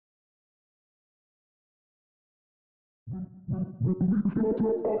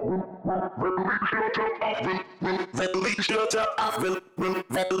Release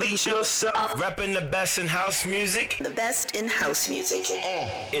yourself. Rapping the best in house music. The best in house music.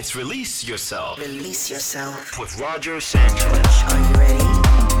 It's Release Yourself. Release yourself. With Roger Sanchez. Are you ready?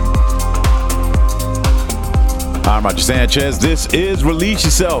 I'm Roger Sanchez. This is Release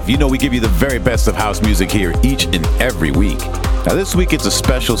Yourself. You know we give you the very best of house music here each and every week. Now this week it's a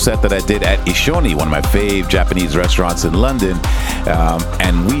special set that I did at Ishoni, one of my fave Japanese restaurants in London.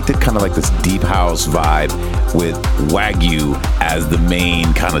 And we did kind of like this deep house vibe with Wagyu as the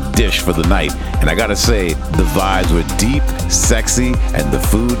main kind of dish for the night. And I gotta say, the vibes were deep, sexy, and the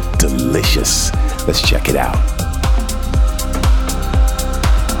food delicious. Let's check it out.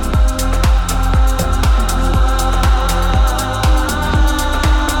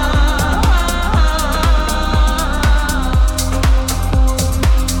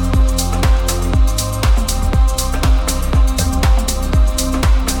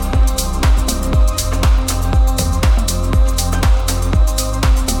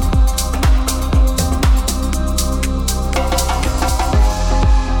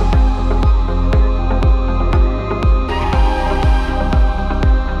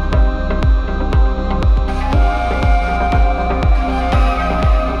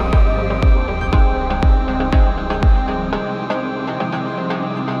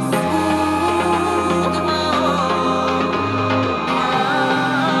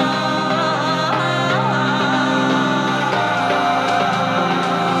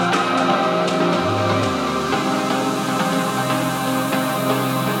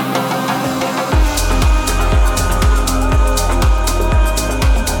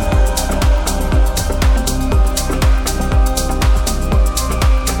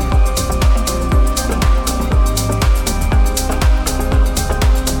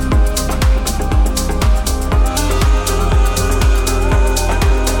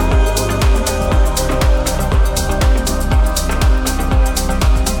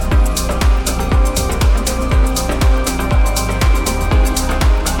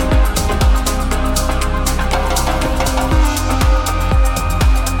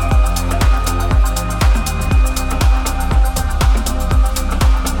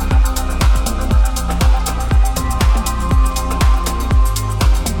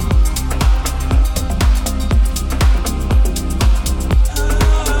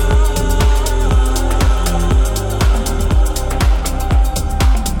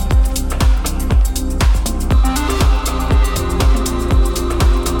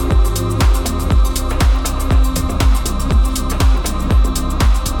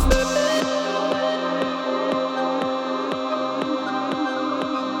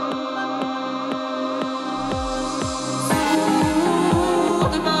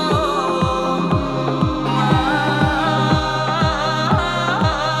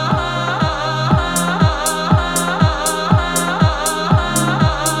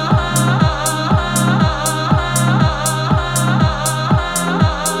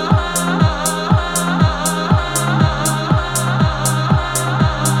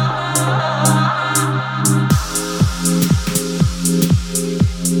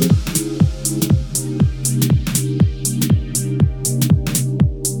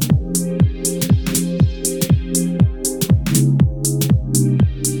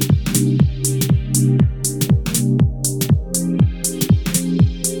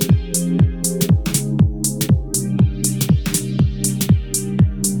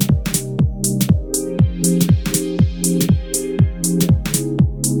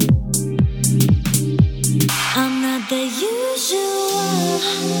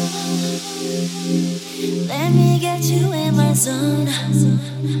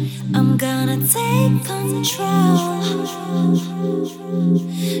 I'm gonna take control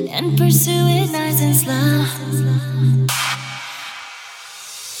and pursue it nice and slow.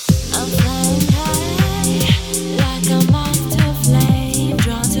 I'm flying high like a moth to a flame,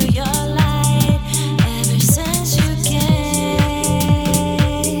 drawn to your light ever since you came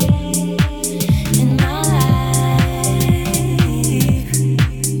in my life.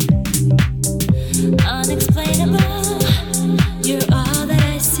 Unexplainable. You're all that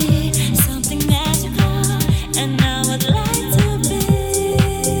I see, something magical, and I would like to be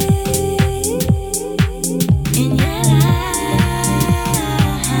in your life.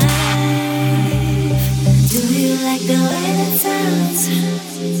 Do you like the way that sounds?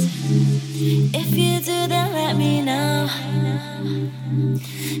 If you do, then let me know.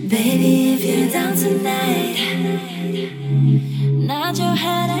 Baby, if you're down tonight, nod your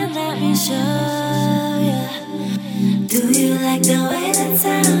head and let me show you. Do you like the way that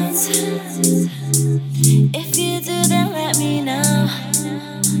sounds? If you do, then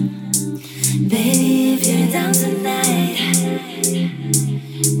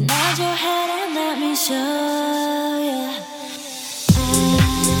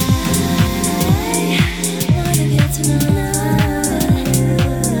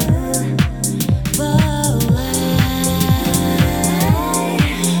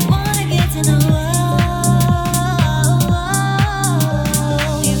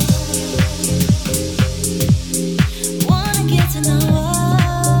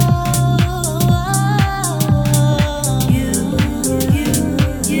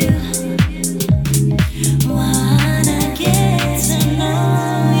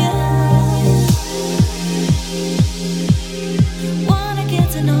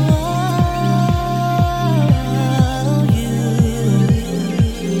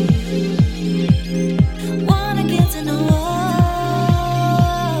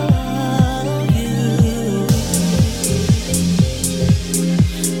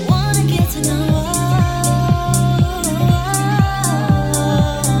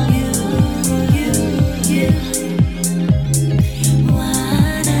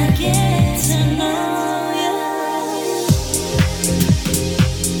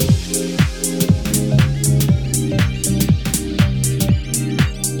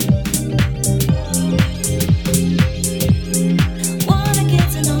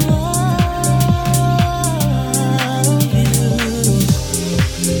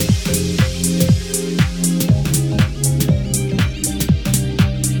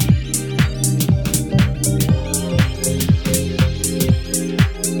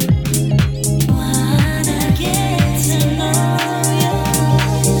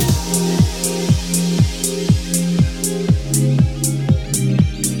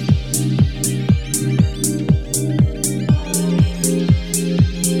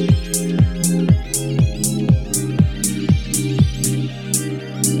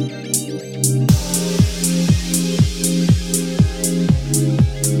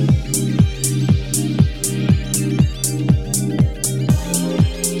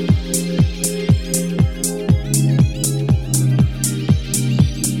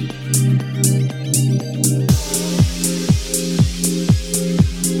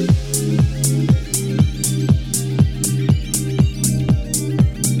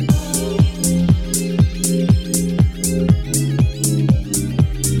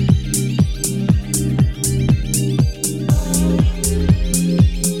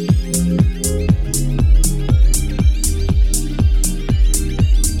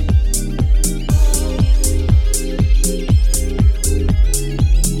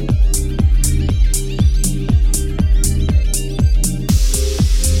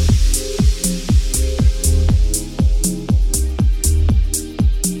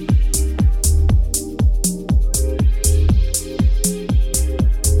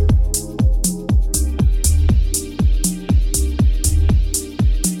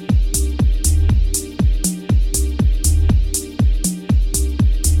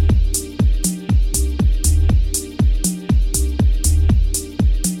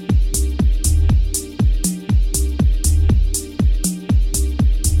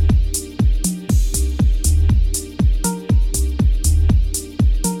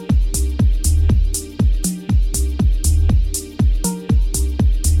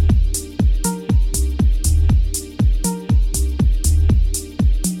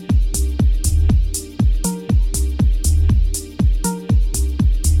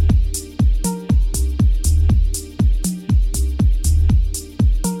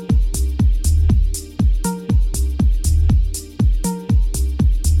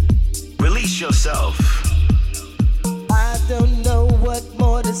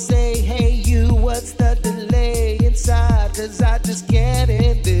say, hey you, what's the delay inside? Cause I just can't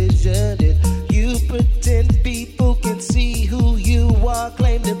envision it. You pretend people can see who you are,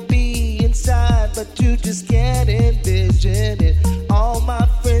 claim to be inside, but you just can't envision it. All my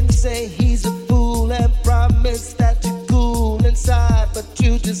friends say he's a fool and promise that you're cool inside, but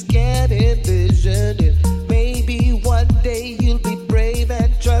you just can't envision it. Maybe one day you'll be brave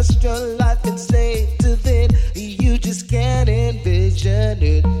and trust your life and stay. Till then, you just can't envision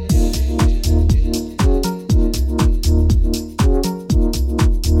it.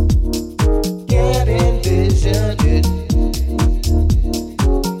 Can't envision it.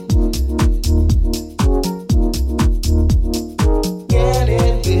 Can't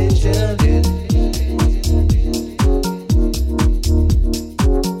envision it.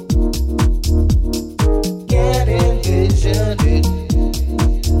 Can't envision it.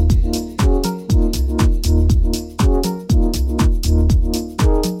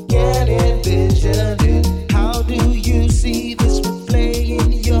 Can't envision it. How do you see this replay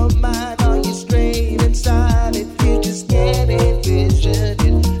in your mind? Are you straight inside if you just can't envision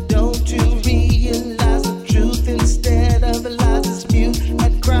it? Don't you realize the truth instead of lies is mute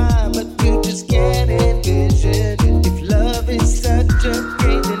and crime, but you just can't envision it. If love is such a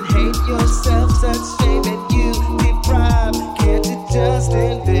game, then hate yourself, such shame that you deprive. Can't you just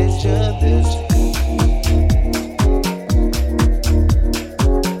envision this?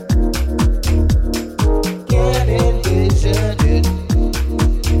 Can't envision it.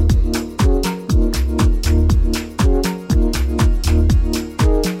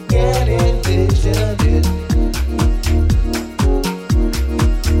 Can't envision it.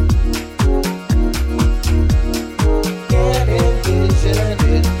 Can't envision it. Can't envision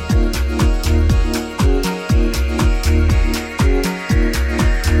it.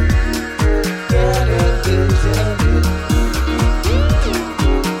 Can't envision it. Can't envision it.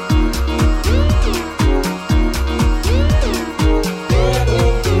 Can't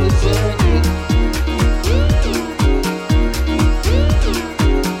envision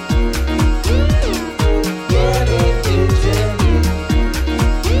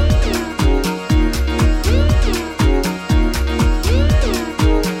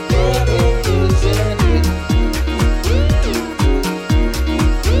it.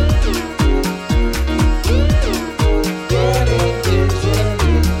 Can't envision it.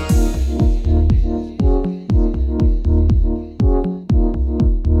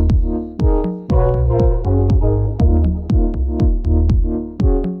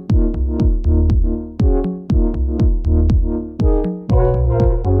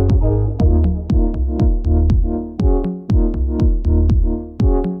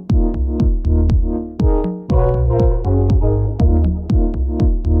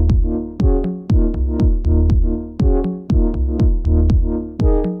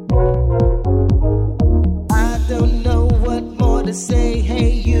 I don't know what more to say. Hey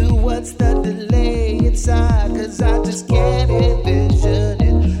you, what's the delay inside? Cause I just can't envision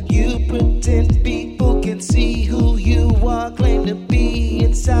it. You pretend people can see who you are, claim to be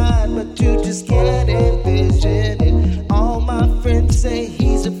inside, but you just can't envision it. All my friends say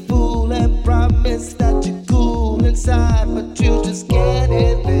he's a fool and promise that you're cool inside, but you just can't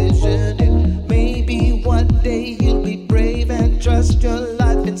envision it. Maybe one day you'll be brave and trust your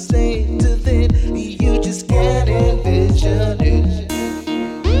life and stay. Till then, you just can't envision it.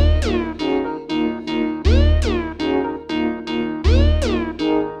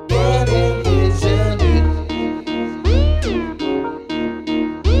 Can't envision it.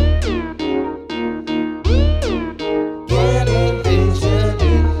 Can't envision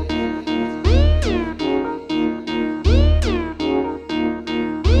it.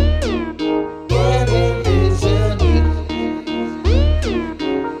 Can't envision it.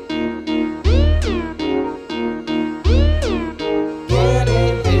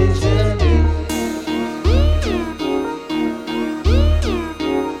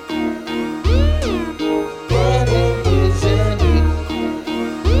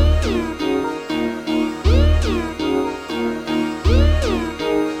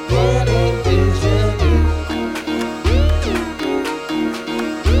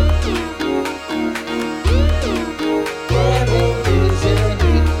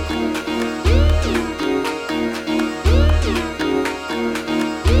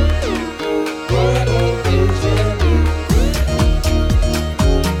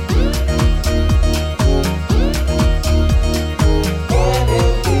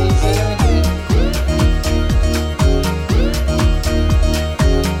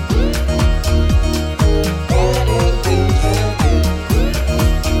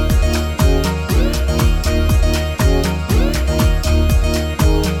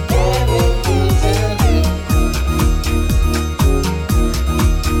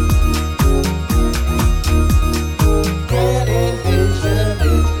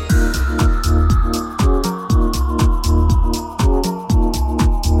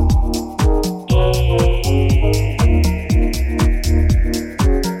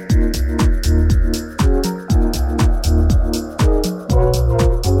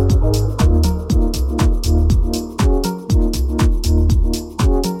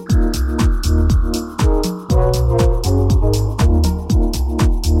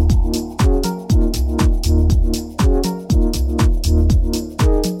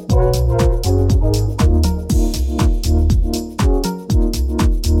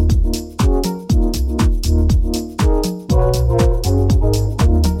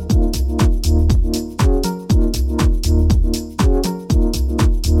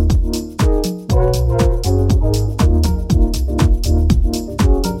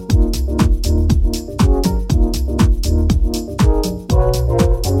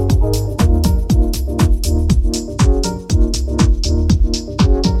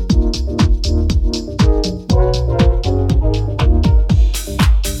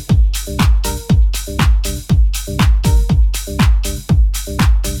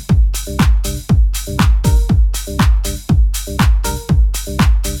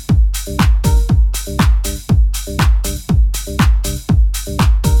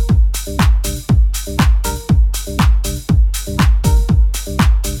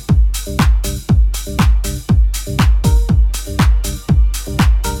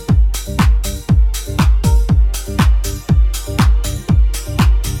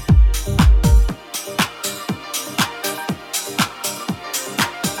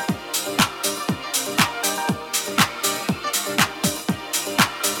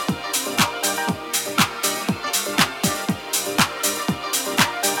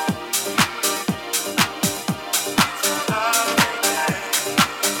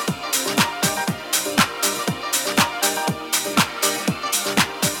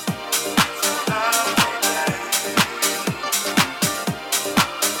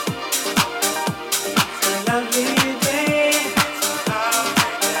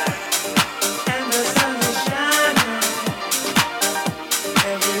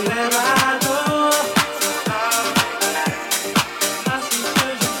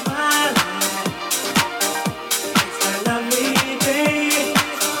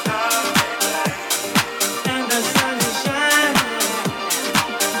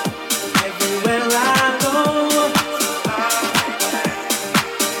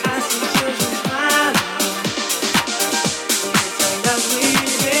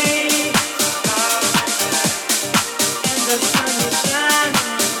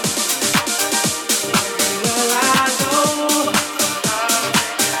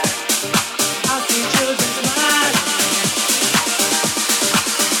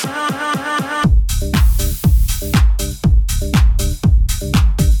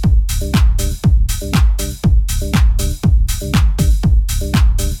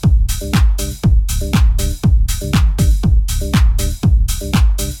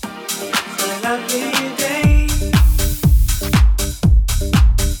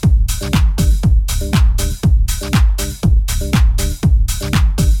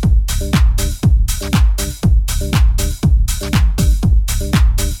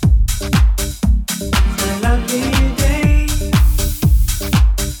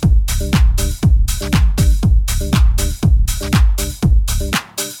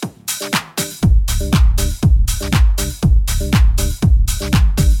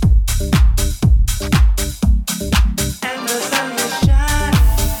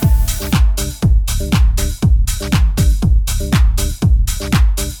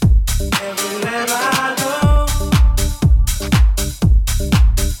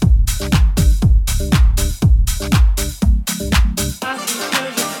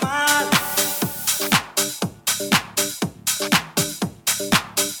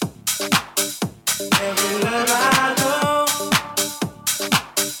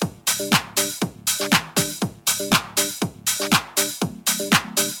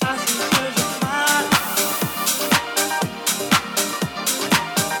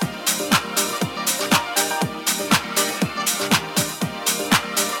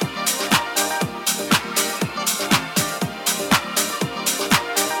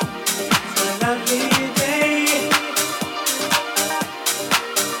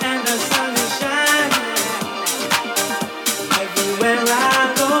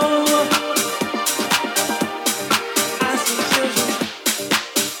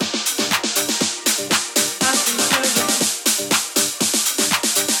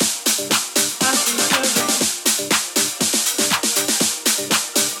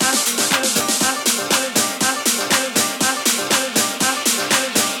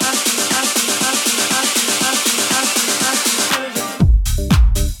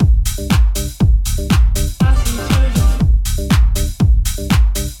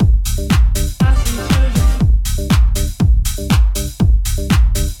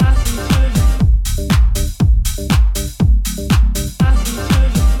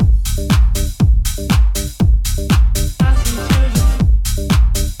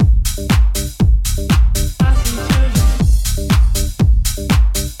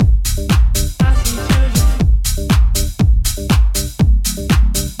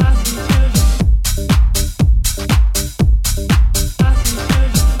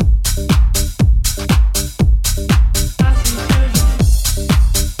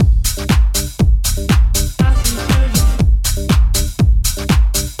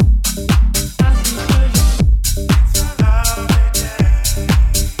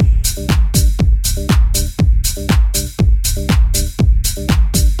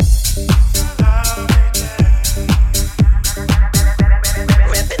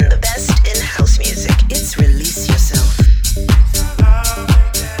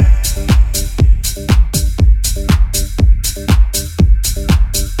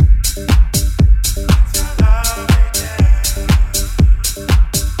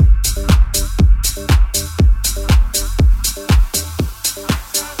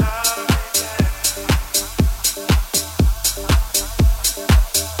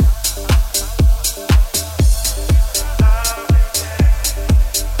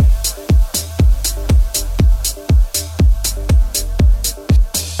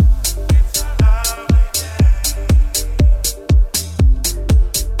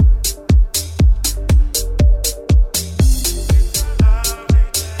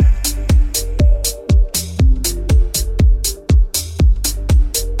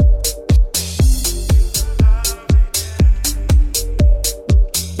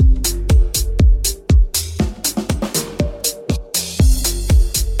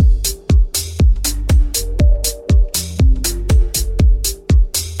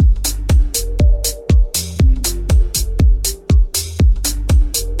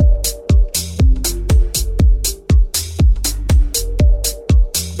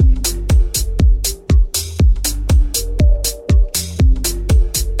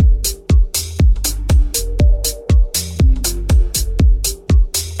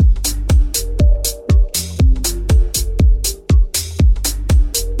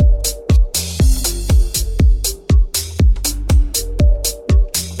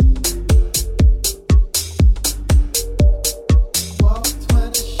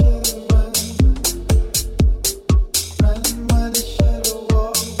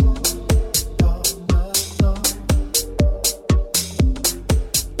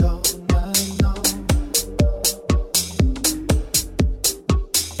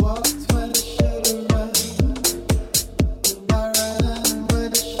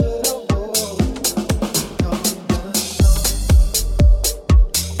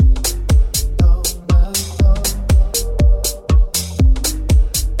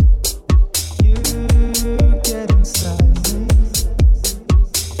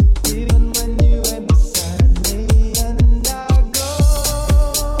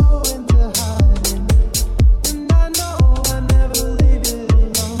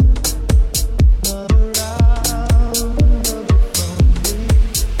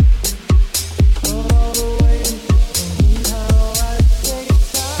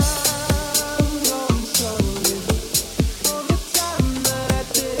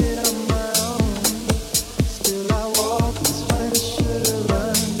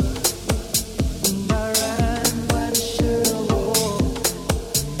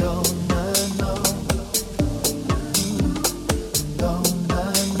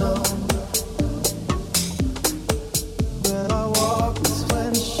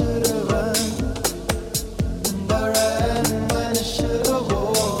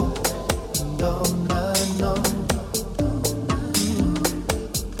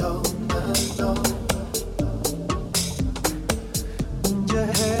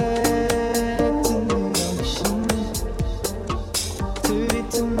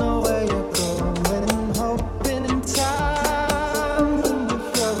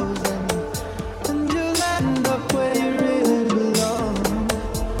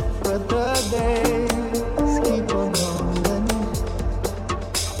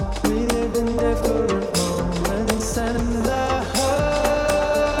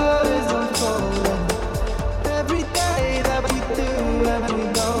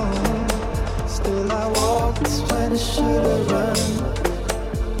 Still I walked when I should have run,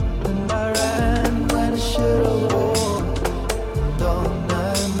 and I ran when I should have walked. Don't I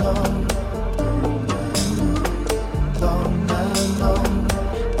know? Don't I know?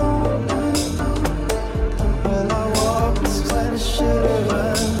 Well, I walked when I should have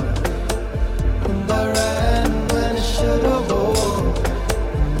run, and I ran when I should have walked.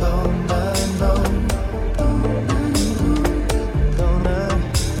 Don't I know? Don't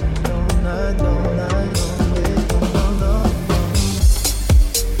I know?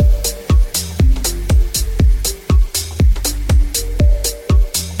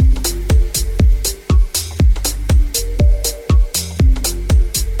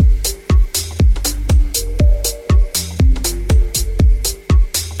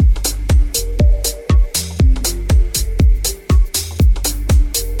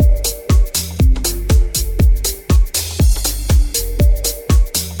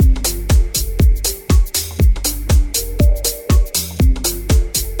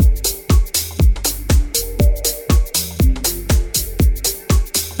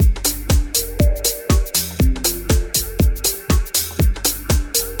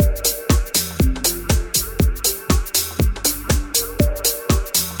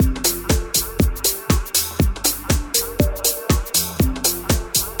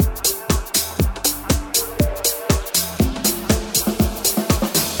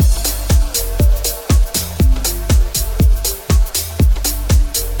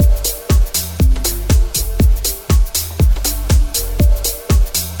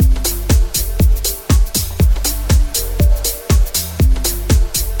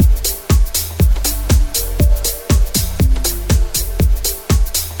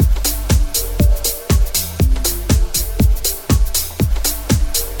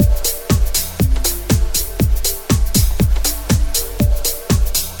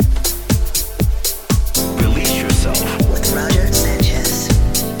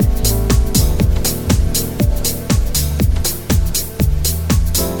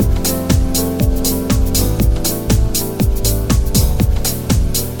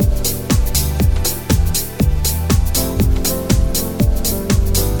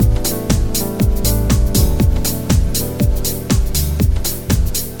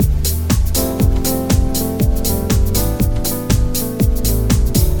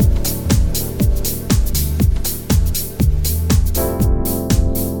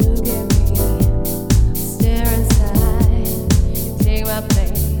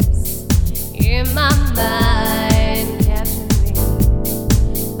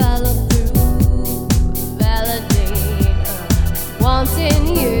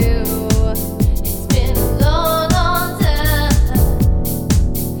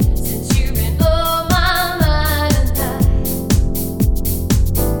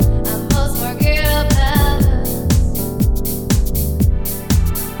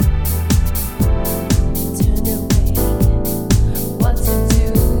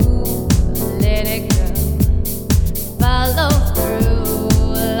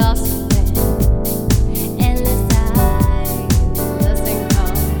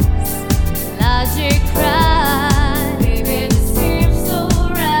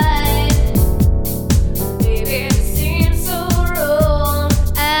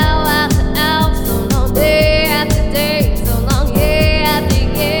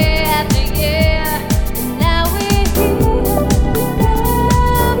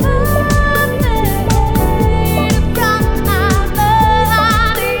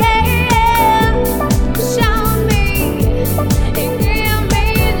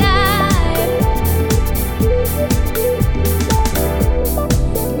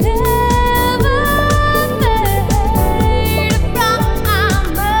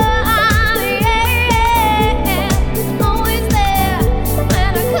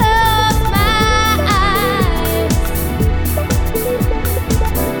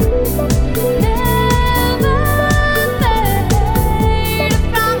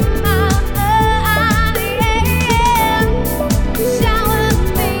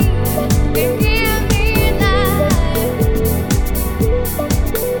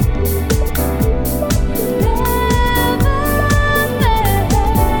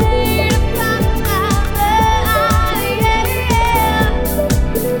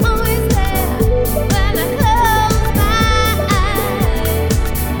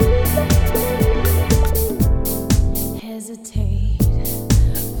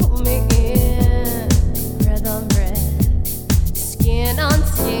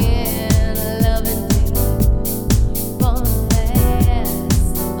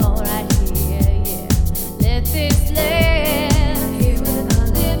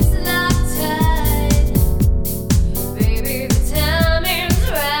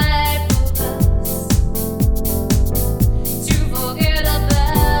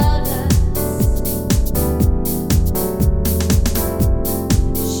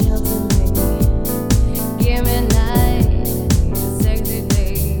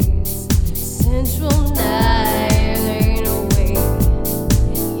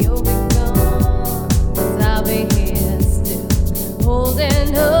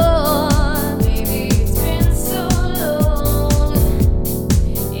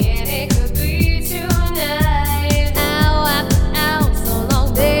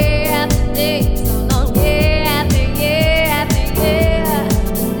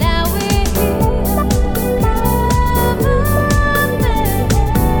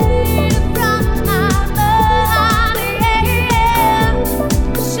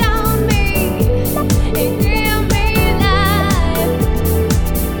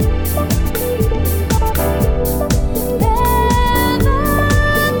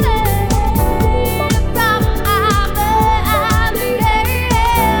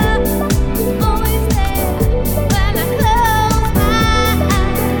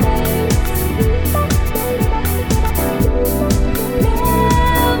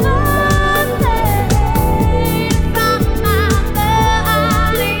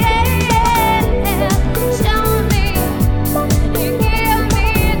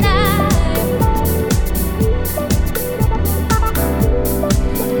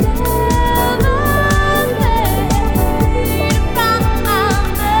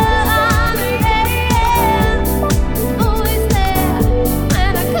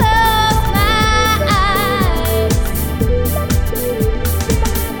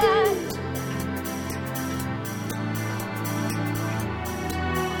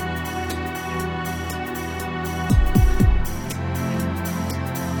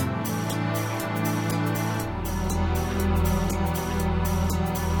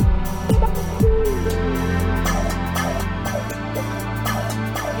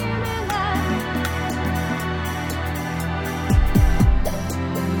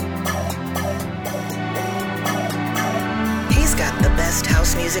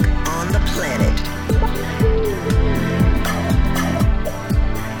 music on the planet.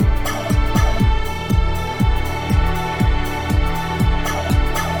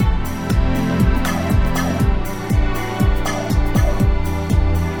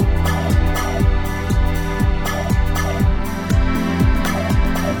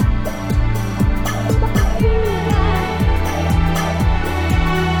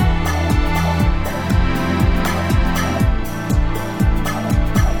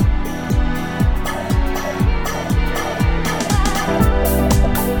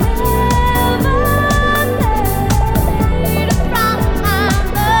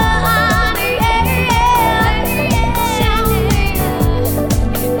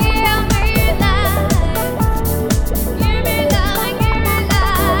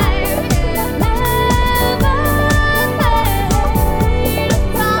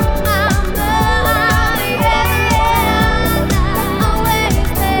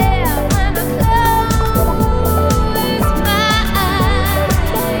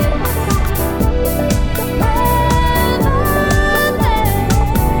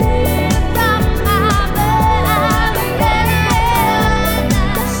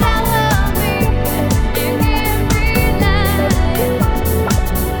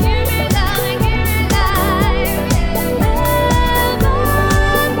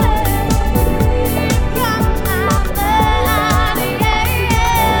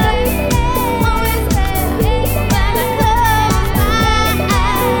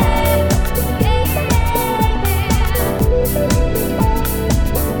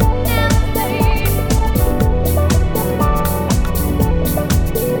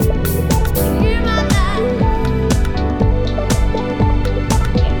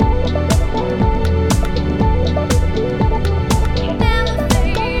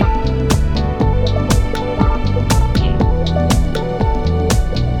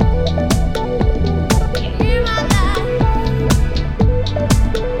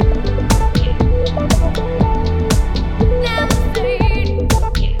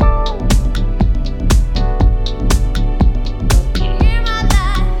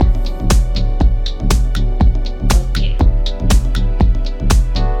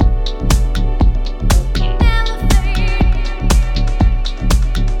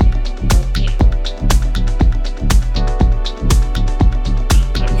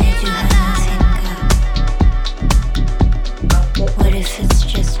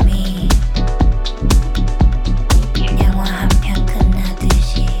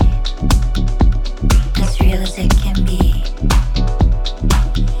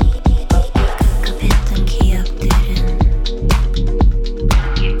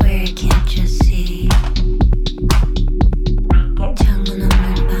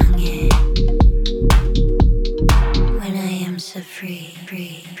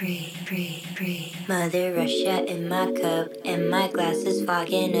 Mother Russia in my cup, and my glass is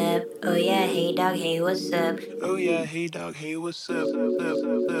fogging up. Oh yeah, hey dog, hey what's up? Oh yeah, hey dog, hey what's up?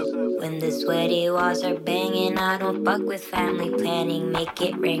 When the sweaty walls are banging, I don't fuck with family planning. Make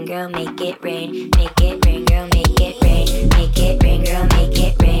it rain, girl, make it rain. Make it rain, girl, make it rain. Make it rain, girl, make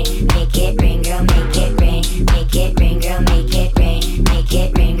it rain. Make it rain, girl, make it rain. Make it rain, girl, make it rain. Make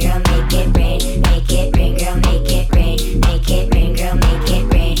it rain, girl, make it rain. Make it rain, girl, make it rain. Make it rain, girl, make it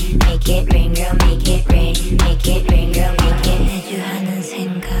rain. Make it rain, girl, make it rain. Make it rain, girl, make it. 매주 하는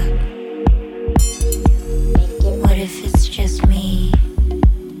생각. What if it's just me?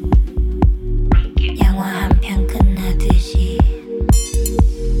 영화 한 편 끝나듯이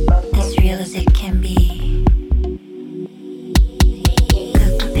as real as it can be.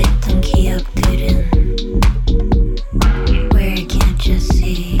 급급했던 기억들은 where I can't just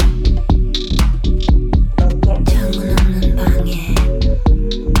see. 창문 없는 방에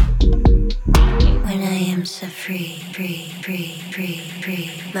when I am so free.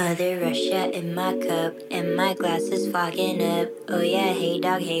 Mother Russia in my cup, and my glass is fogging up. Oh yeah, hey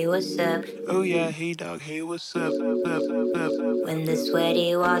dog, hey what's up? Oh yeah, hey dog, hey what's up? When the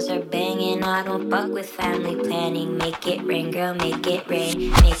sweaty walls are banging, I don't fuck with family planning. Make it rain, girl, make it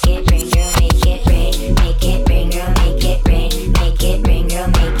rain. Make it rain, girl, make it rain. Make it rain, girl, make it rain. Make it rain, girl,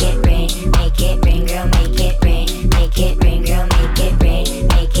 make it rain. Make it rain, girl, make it rain. Make it rain, girl, make it rain.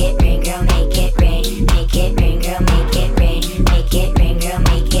 Make it rain, girl, make it rain. Make it rain, girl, make it rain. Make it rain, girl,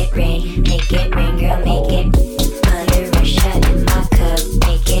 make it rain. Make it rain, girl, make it. Mother Russia in my cup.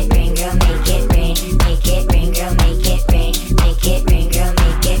 Make it rain, girl, make it rain. Make it rain, girl, make it rain. Make it rain, girl,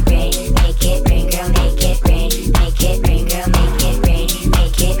 make it rain. Make it rain, girl, make it rain. Make it rain, girl, make it rain.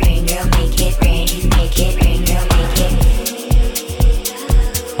 Make it rain, girl, make it rain. Make it rain, girl, make it.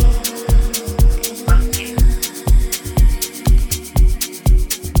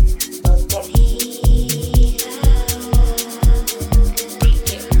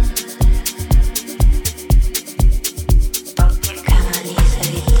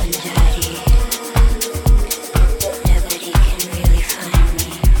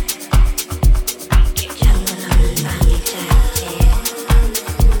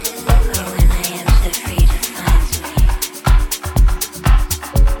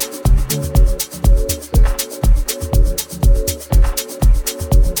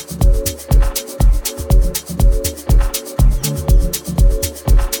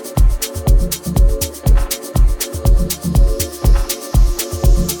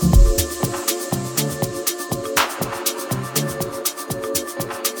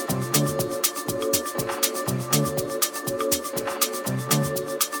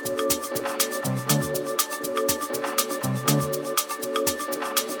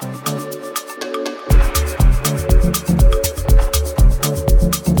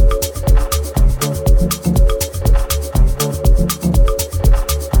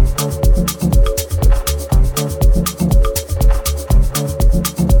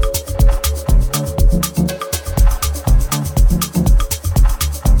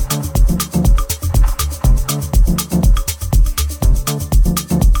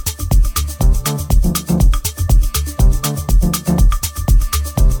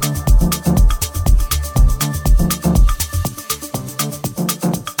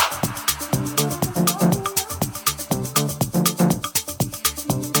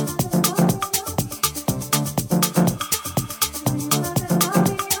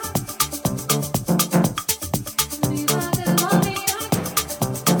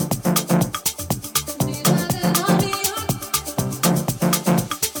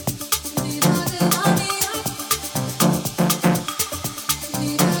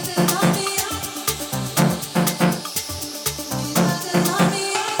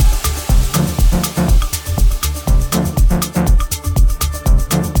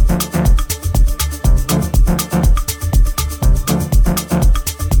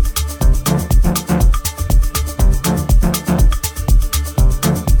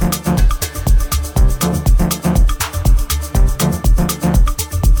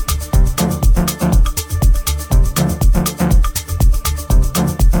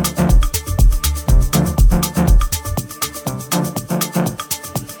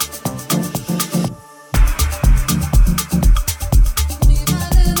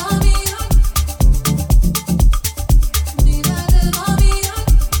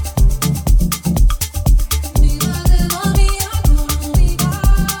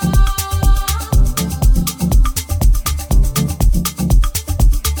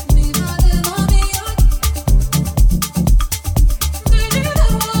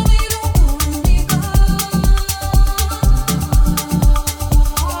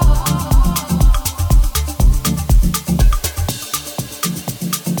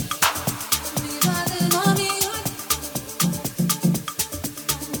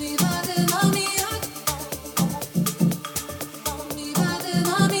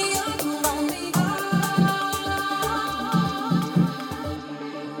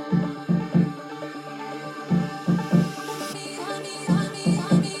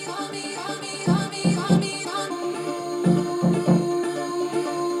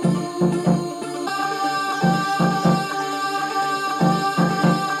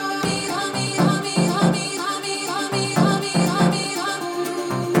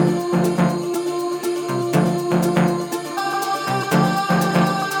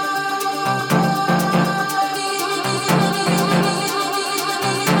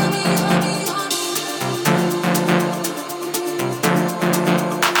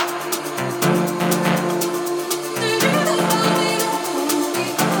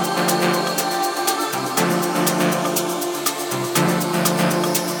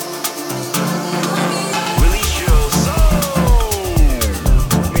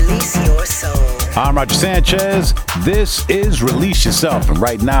 I'm Roger Sanchez. This is Release Yourself. And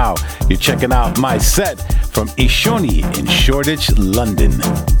right now, you're checking out my set from Ishoni in Shoreditch, London.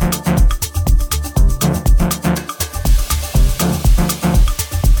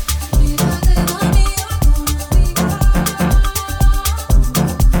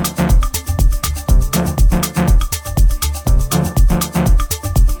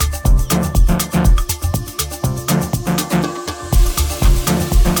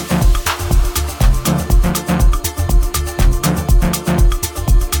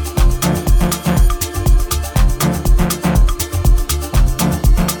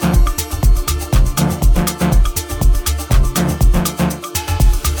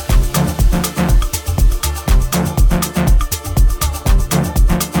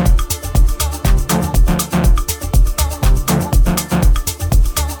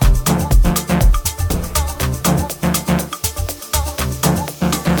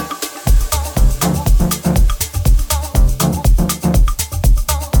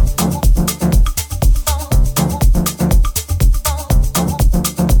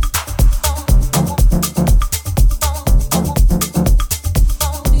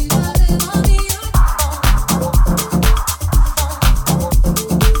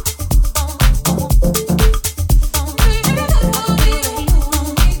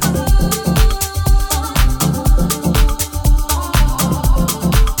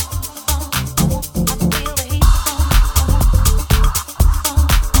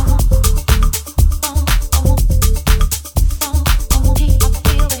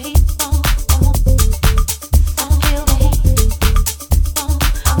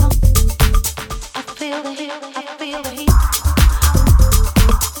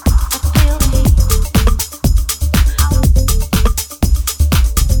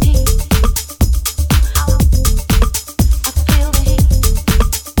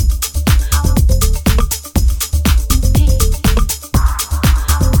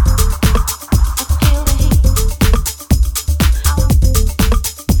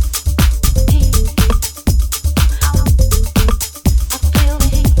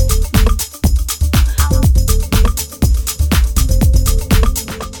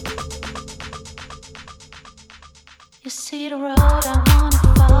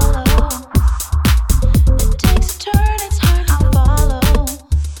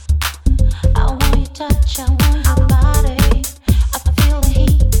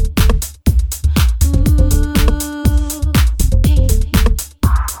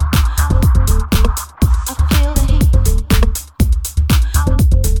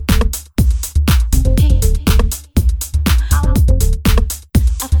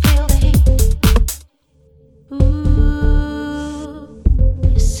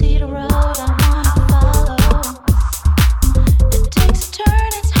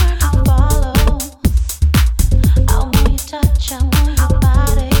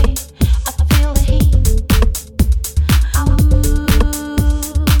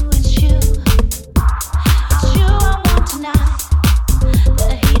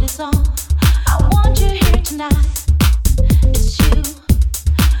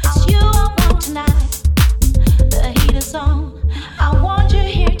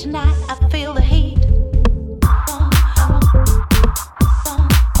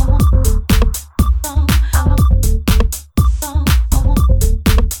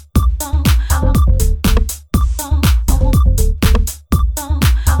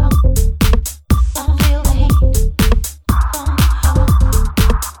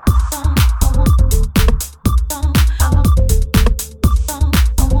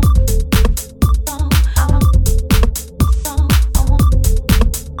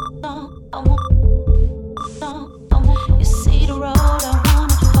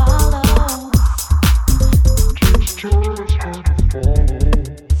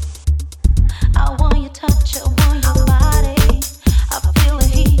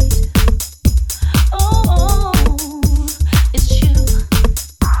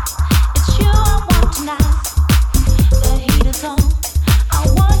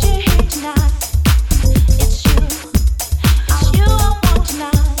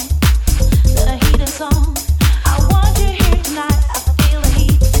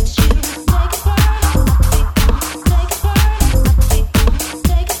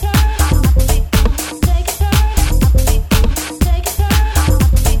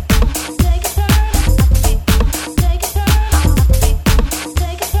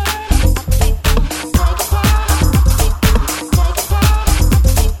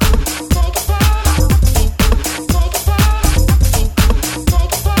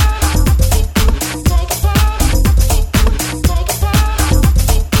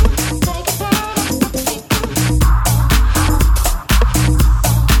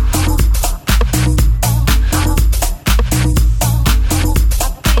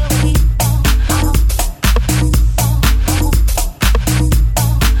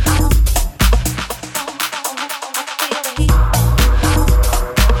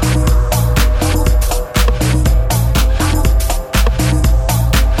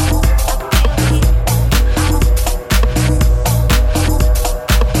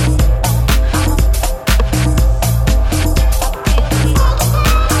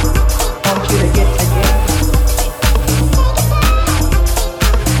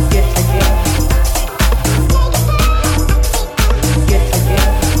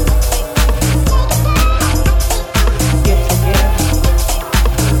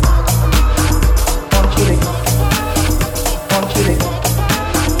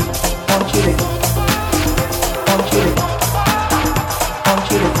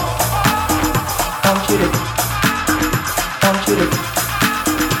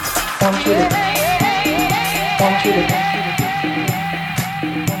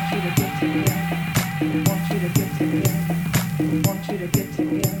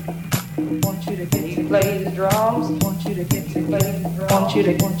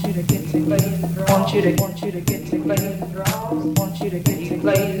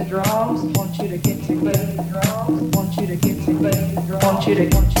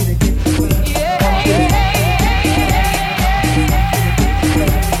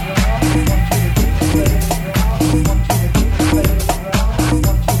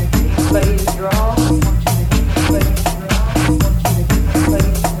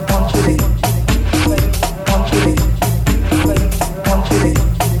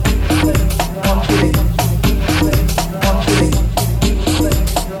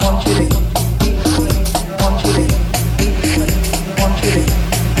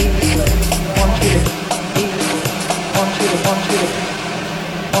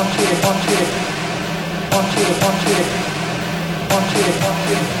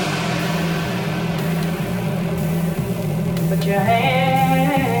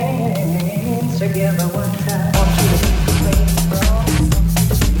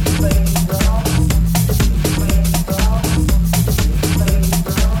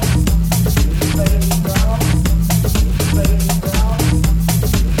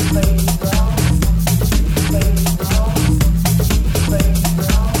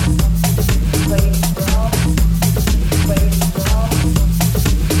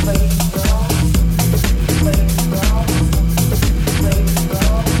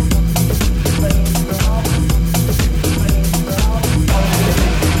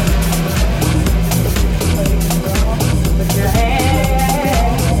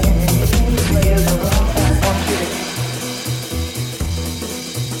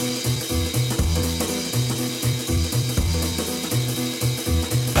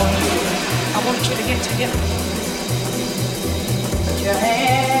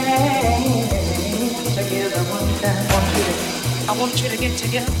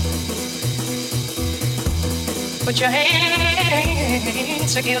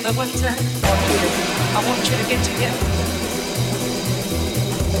 Together one time, I want you to get together.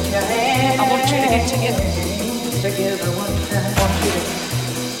 I want you to get together. Together one time,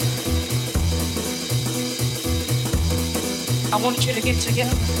 I want you to get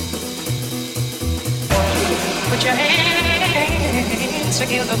together. Put your hands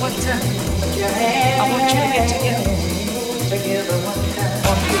together one time. I want you to get together. Together one time.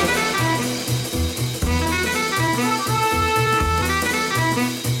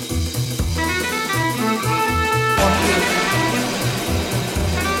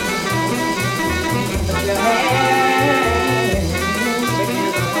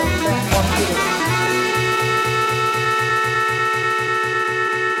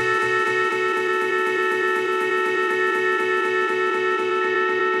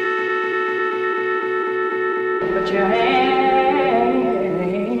 Put your hands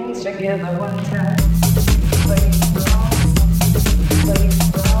together one time.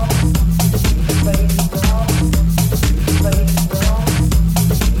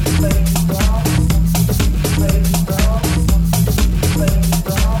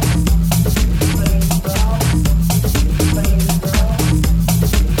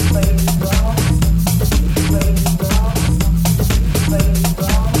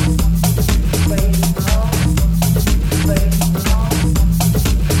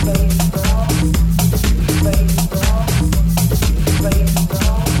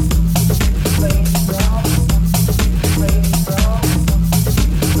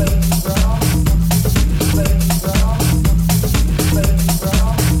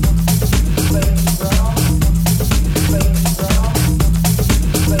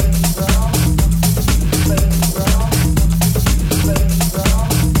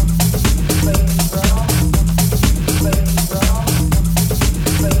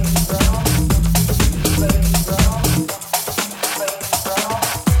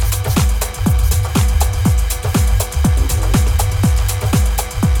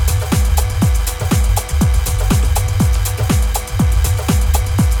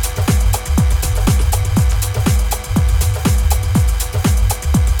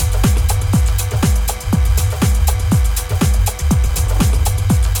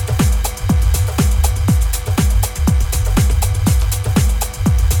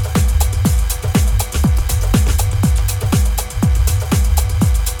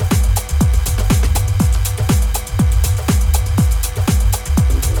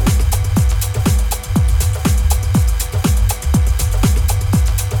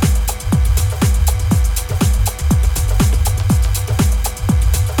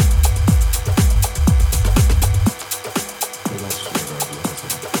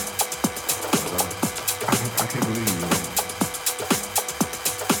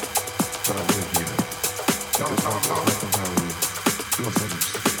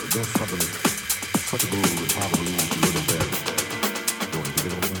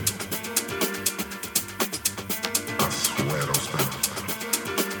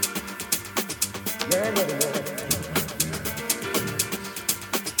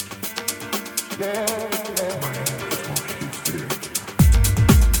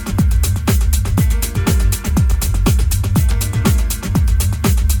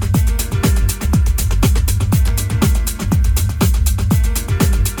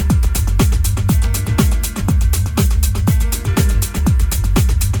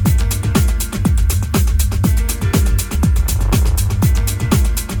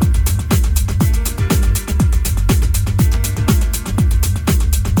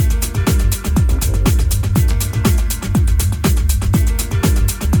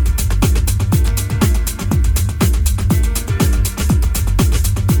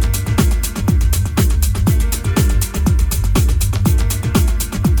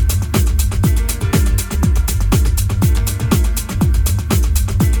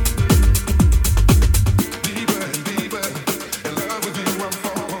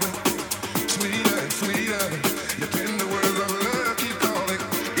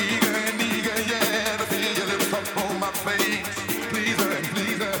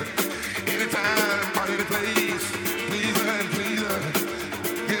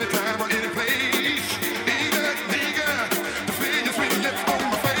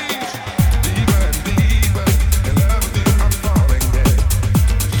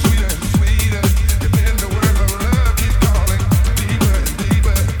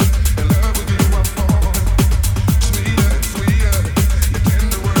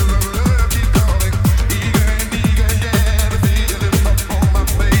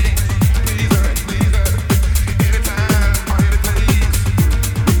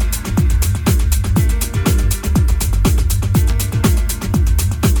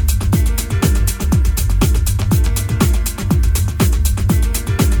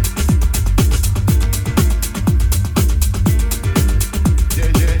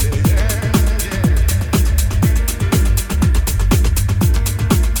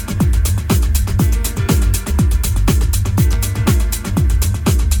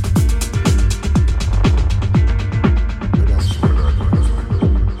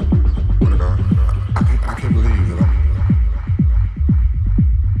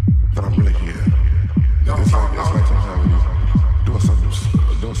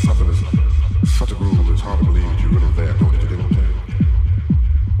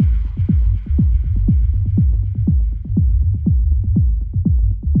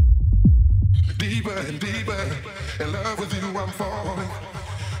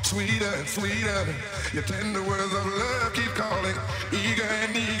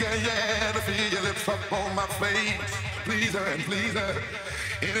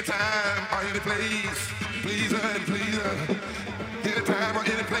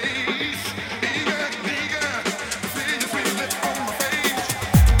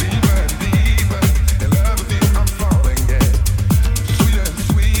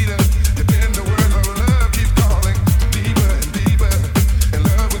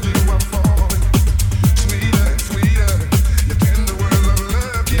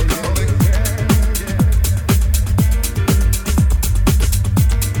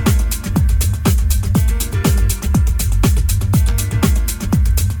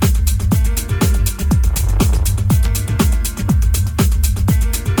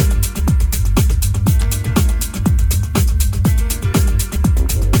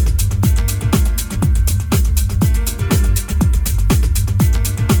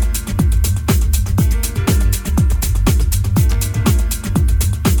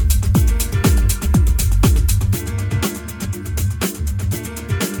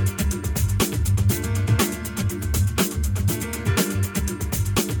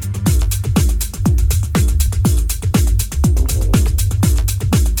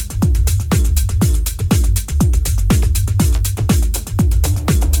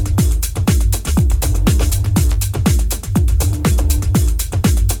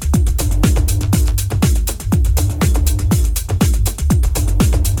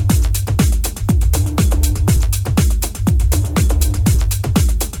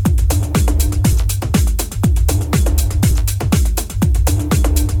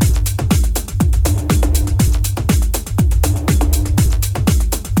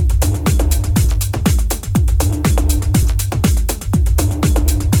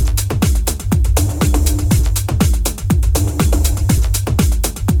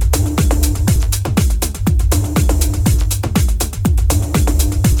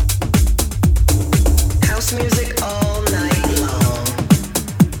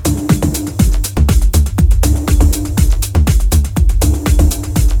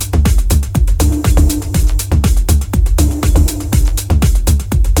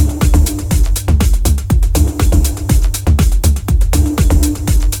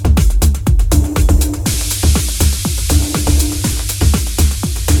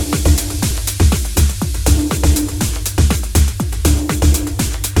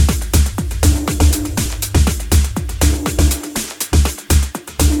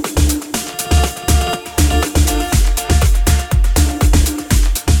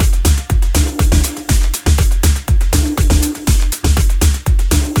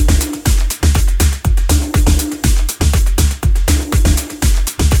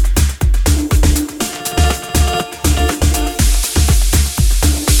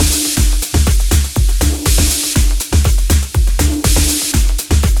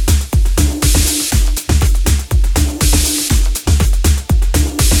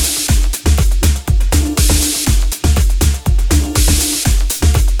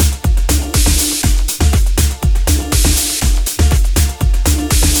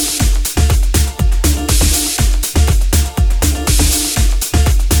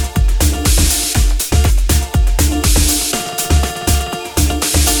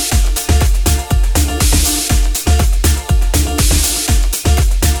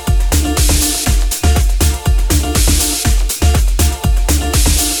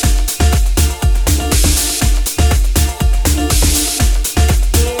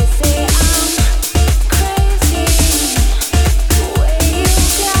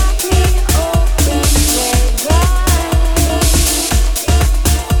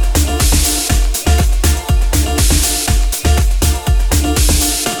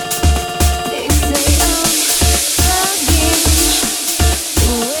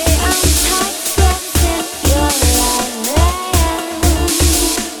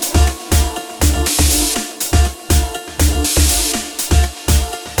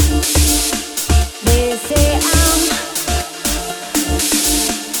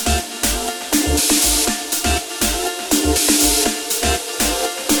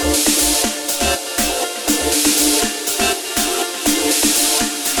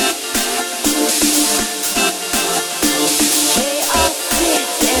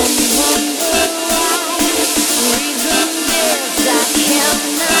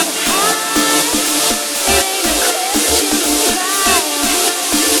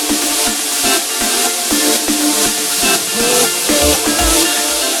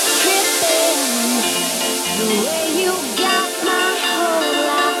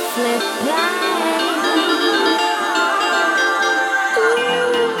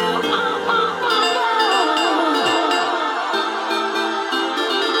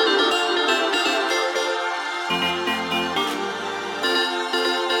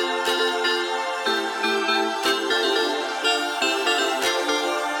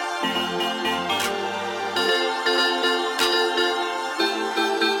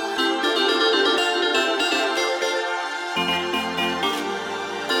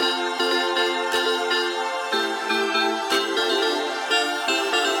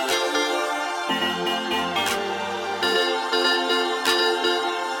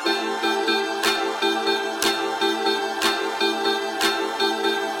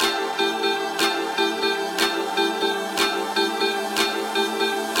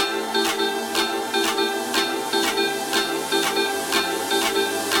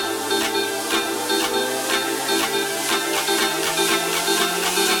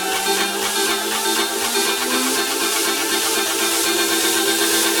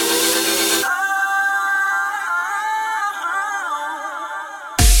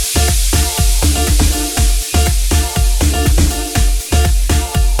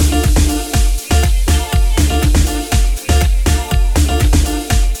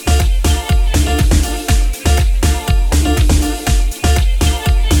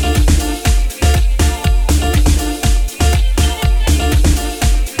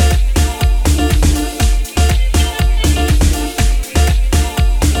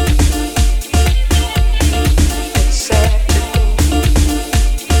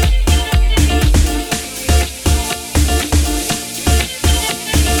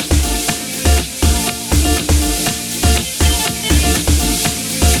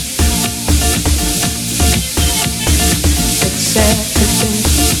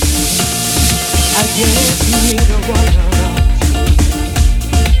 I guess neither one of us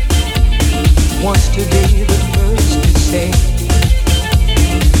wants to be the first to say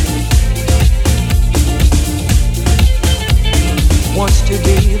wants to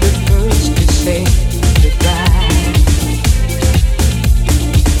be the first to say goodbye.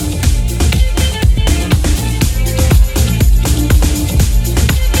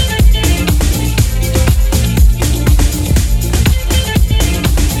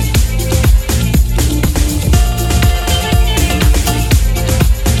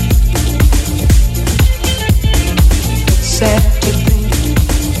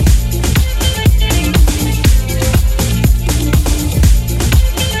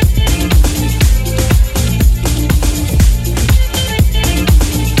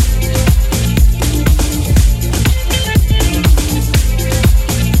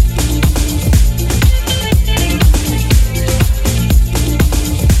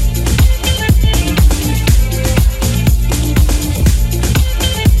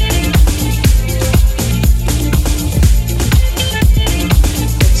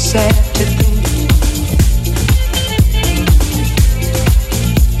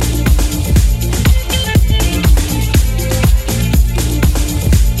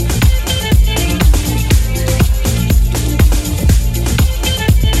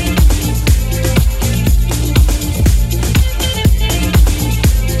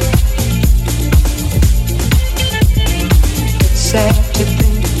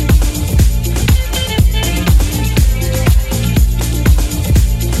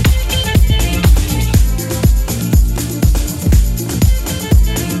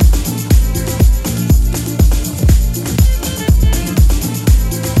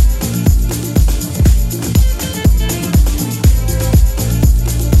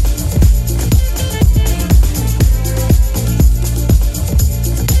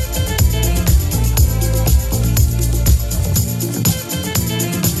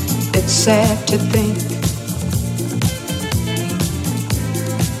 Sad to think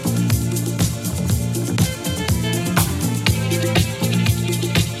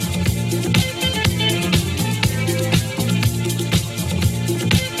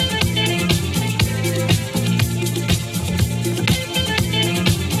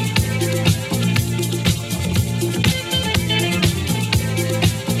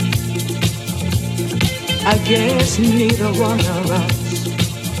I guess neither one of us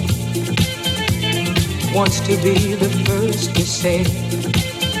wants to be the first to say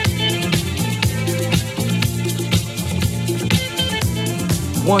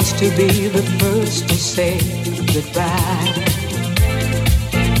wants to be the first to say goodbye.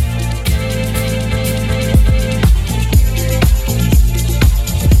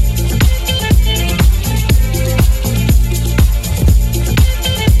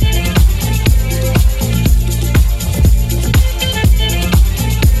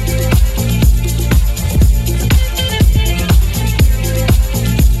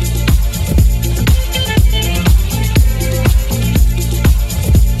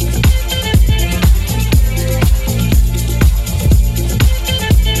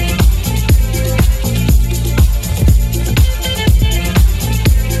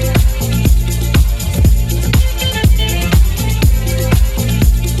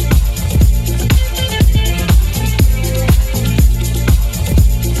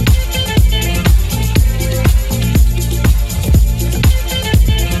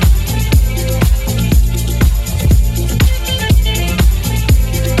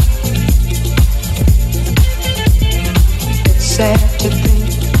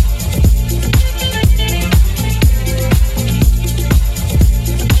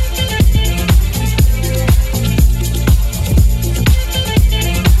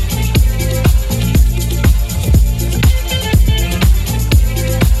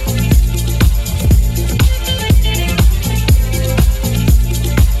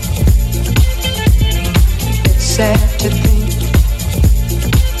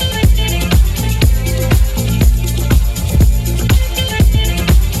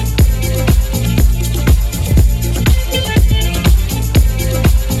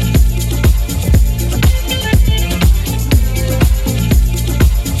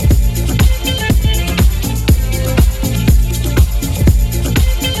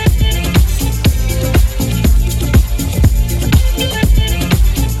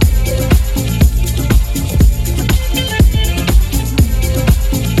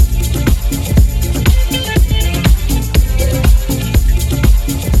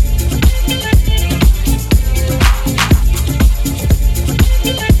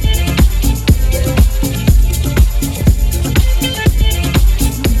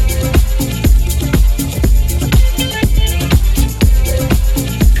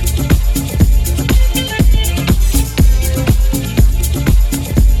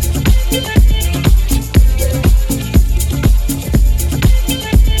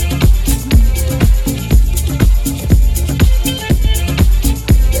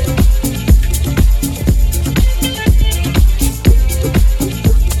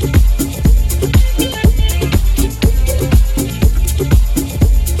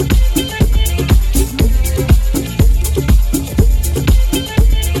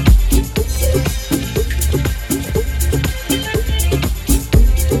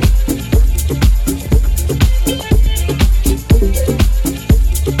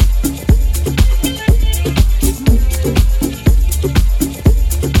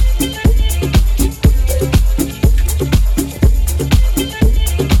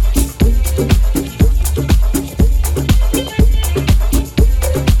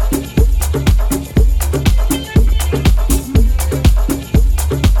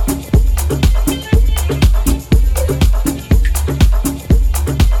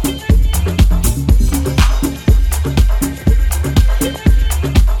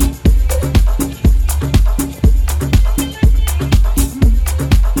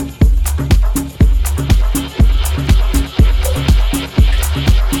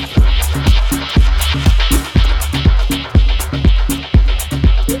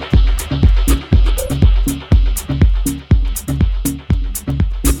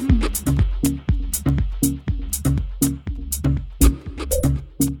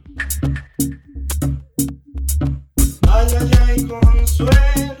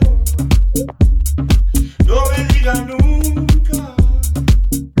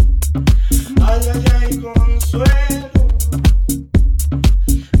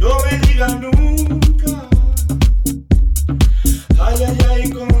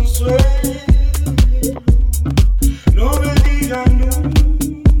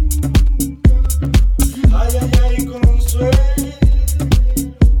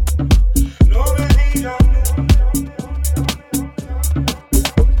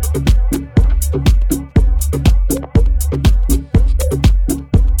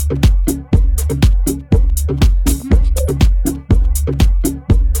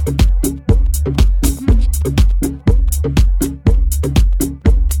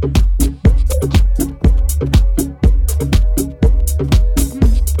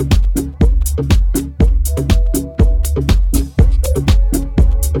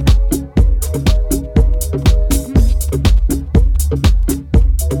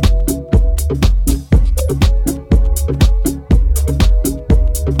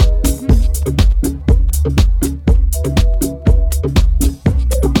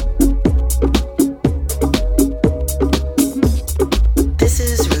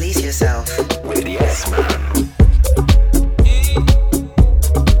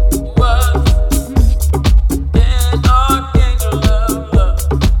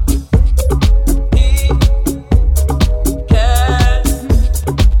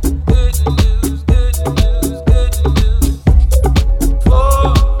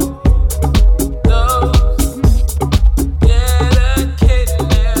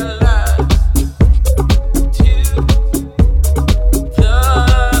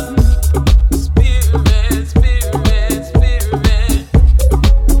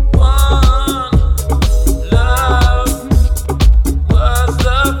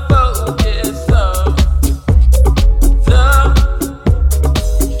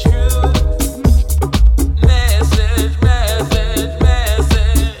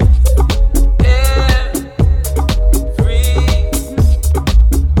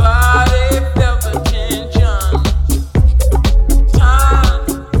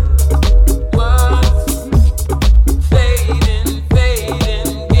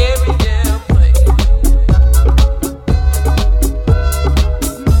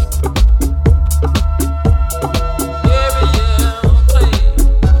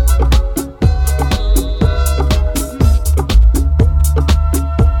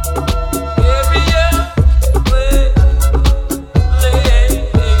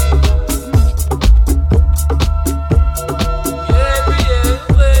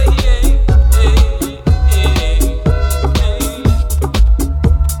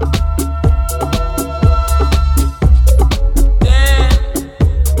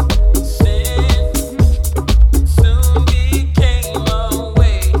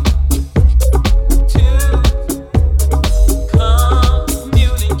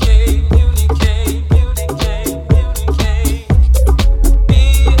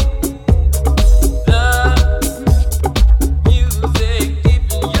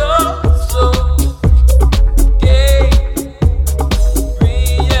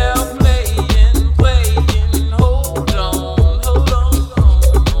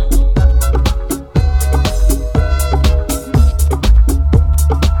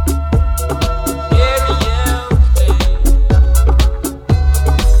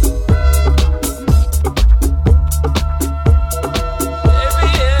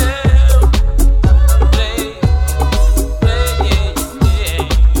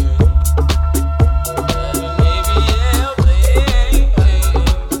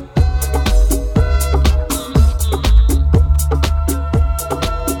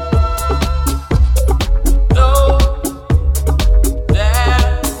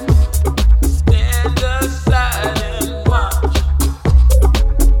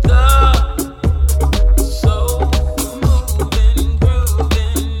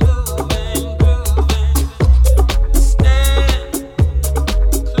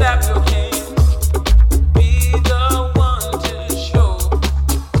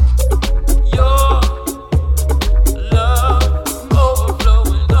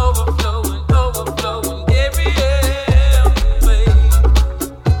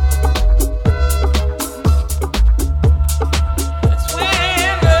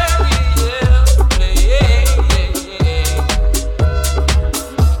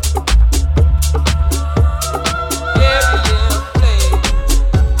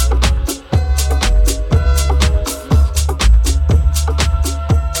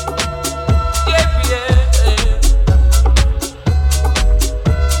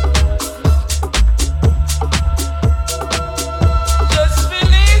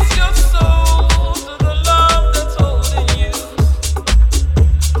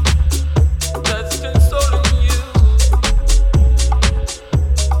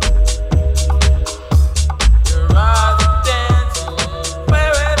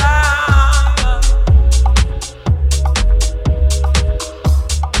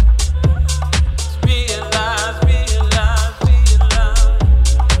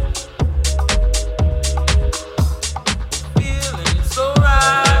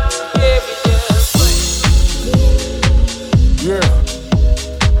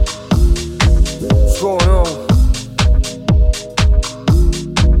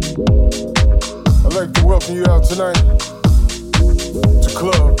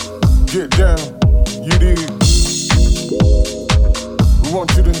 get down, you dig. We want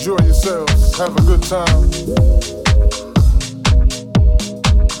you to enjoy yourselves, have a good time.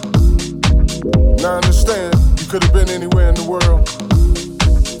 Now I understand you could have been anywhere in the world,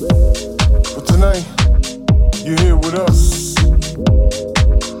 but tonight you're here with us.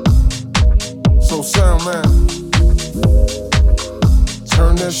 So sound man,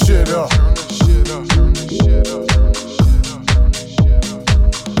 turn that shit up.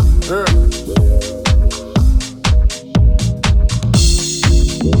 Yeah.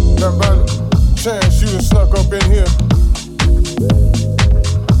 Now by chance you done snuck up in here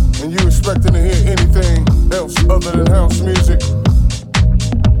and you expecting to hear anything else other than house music,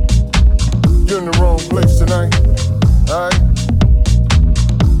 you're in the wrong place tonight, alright?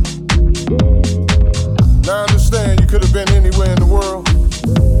 Now I understand you could have been anywhere in the world,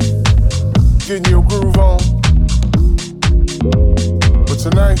 getting your groove on, but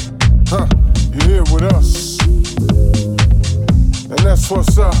tonight, you're here with us, and that's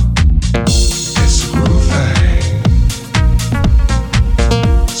what's up. It's a groove thing,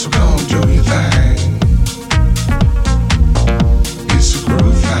 so go and do your thing. It's a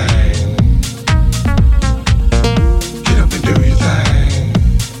groove thing, get up and do your thing.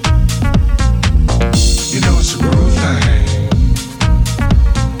 You know it's a groove thing,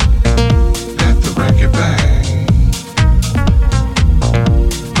 let the record bang.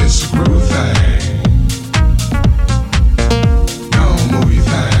 It's a groove thing, don't move your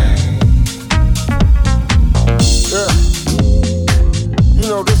thing. Yeah, you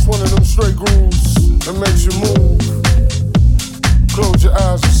know this one of them straight grooves that makes you move. Close your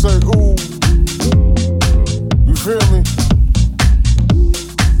eyes and say ooh. You feel me?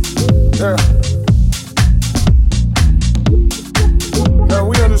 Yeah. Now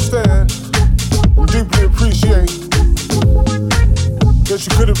we understand and deeply appreciate that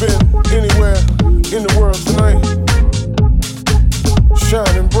you could have been anywhere in the world tonight,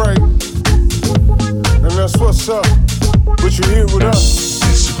 shining bright, and that's what's up, but you're here with us.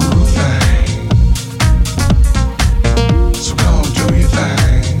 It's a groove thing, so go and do your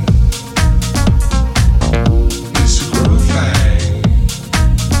thing. It's a groove thing,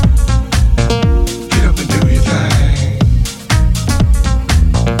 get up and do your thing.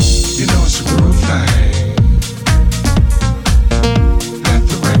 You know it's a groove thing, let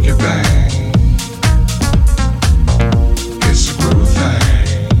the record bang. It's a groove thing,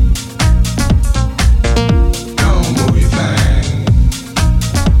 don't move your thing.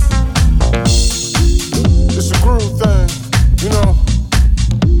 It's a groove thing, you know.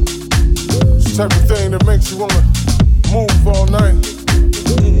 It's the type of thing that makes you wanna move all night,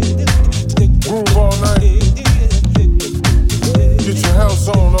 groove all night, get your house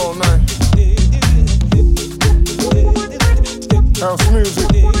on all night. House music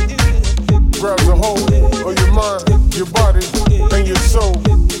grabs a hold of your mind, your body, and your soul.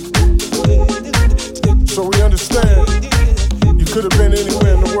 So we understand you could have been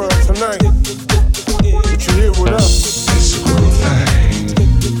anywhere in the world tonight, but you're here with us. It's a groove thing,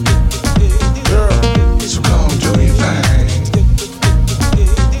 yeah. So go and do your thing,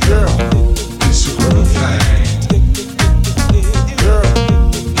 yeah. It's a groove thing, yeah.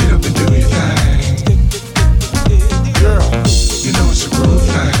 Get up and do your thing, yeah. You know it's a groove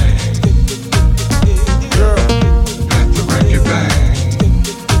thing, yeah. Let the record bang,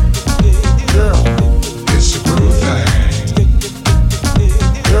 yeah. It's a groove thing,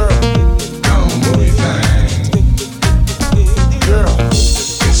 yeah. Don't move your thing.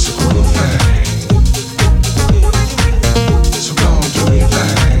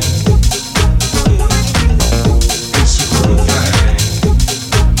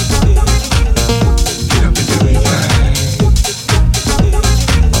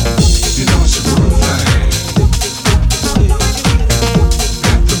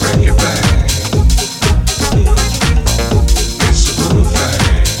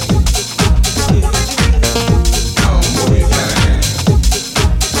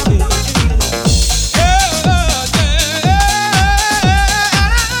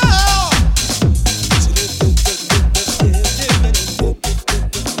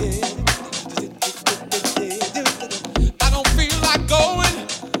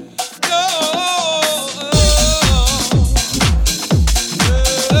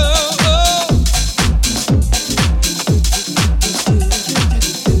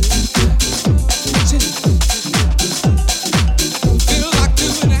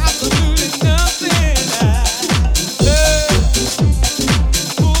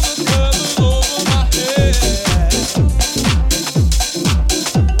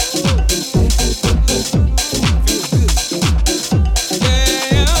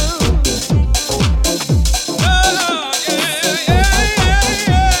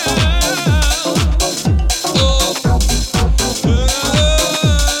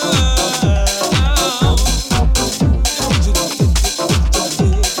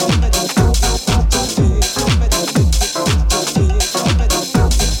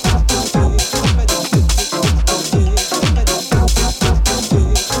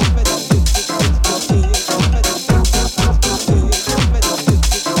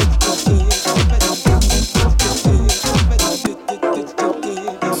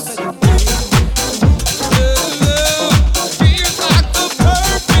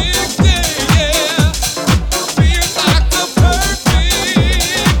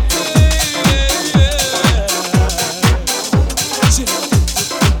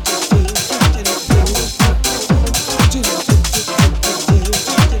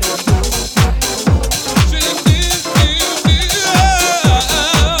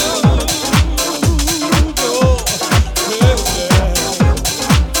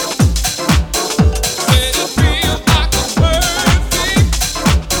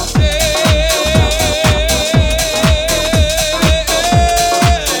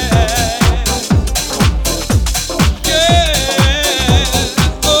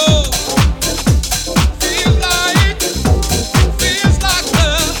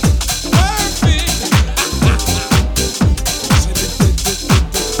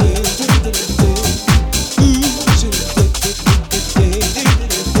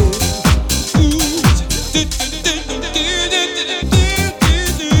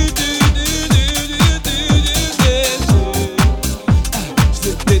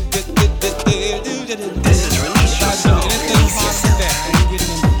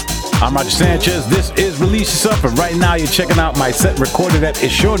 I'm Roger Sanchez. This is Release Yourself, and right now you're checking out my set recorded at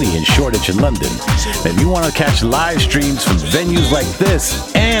Ishoni in Shoreditch in London. And if you want to catch live streams from venues like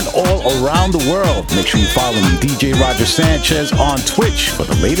this and all around the world, make sure you follow me, DJ Roger Sanchez, on Twitch for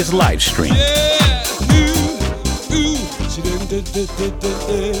the latest live stream.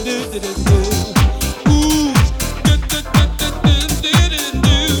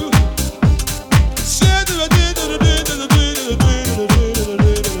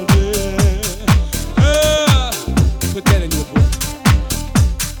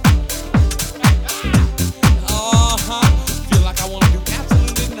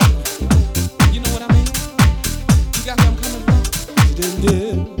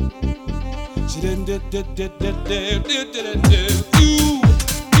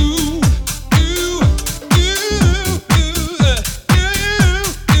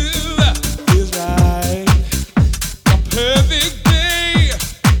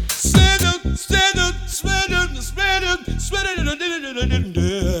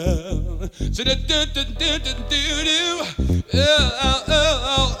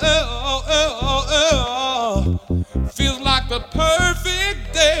 Feels like the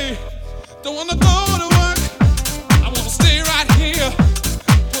perfect day. Don't wanna go to work. I wanna stay right here.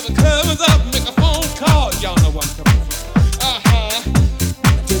 Pull the covers up, make a phone call. Y'all know where I'm coming from.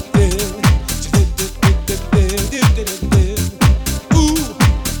 Ooh,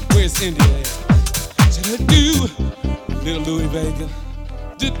 where's India at? Little Louis Vega.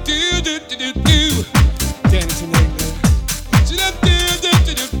 Danny Tenaglia.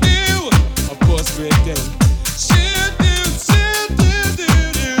 Of course, Greg Day.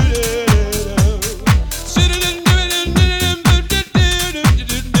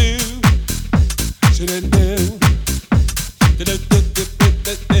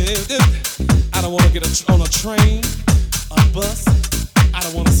 I don't want to get on a train, a bus. I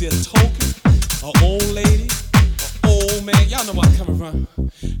don't want to see a token, an old lady, an old man. Y'all know where I'm coming from.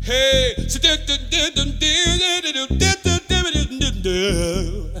 Hey,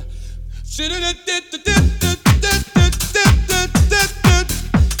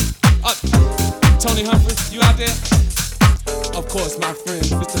 Tony Humphries, you out there? Of course, my friend,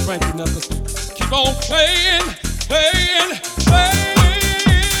 Mr. Frankie Knuckles. Keep on playing, playing, playing.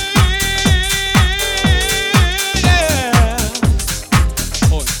 Yeah.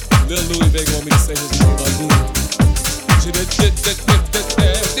 Oh, little Louis Vega want me to say his name again.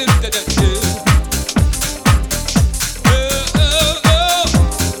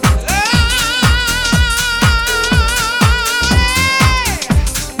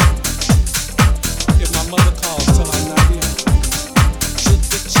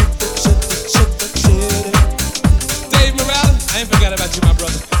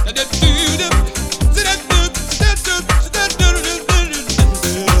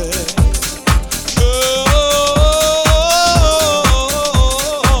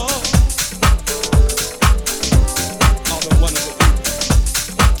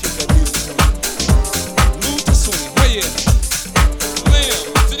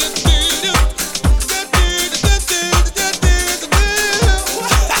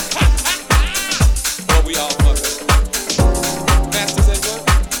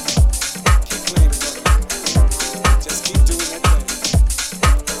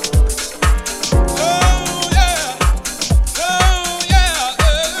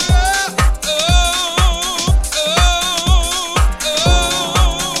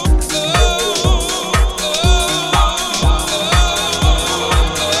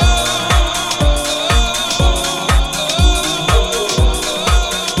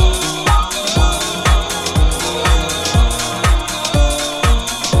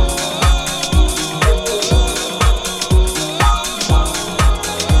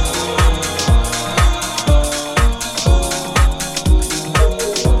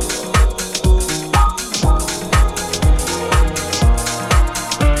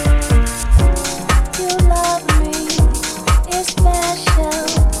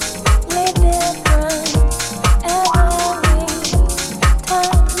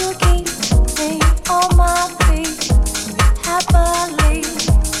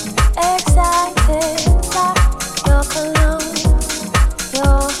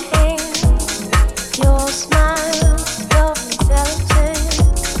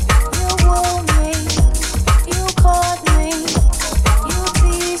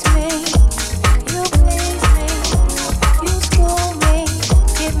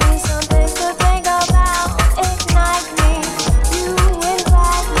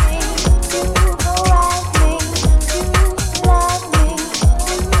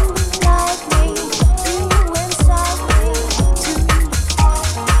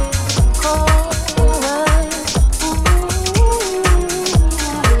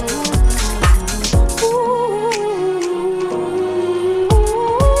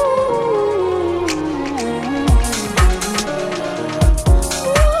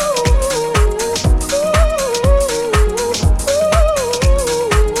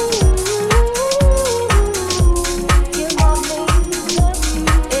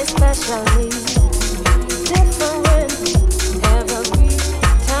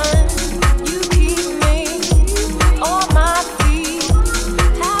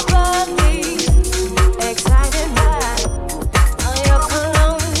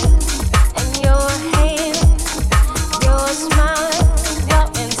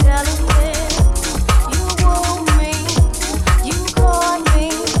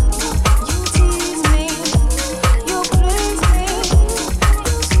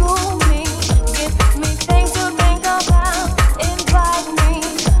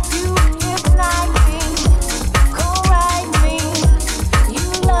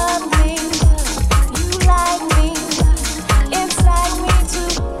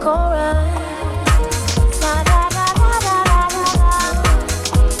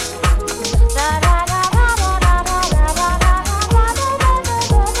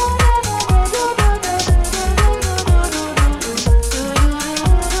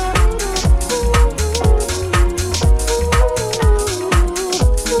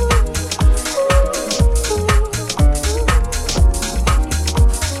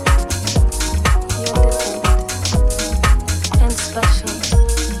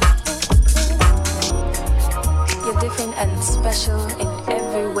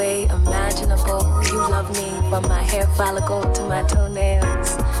 from my hair follicle to my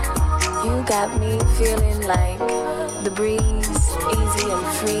toenails. You got me feeling like the breeze, easy and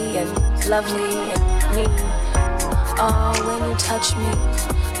free and lovely and me. Oh, when you touch me,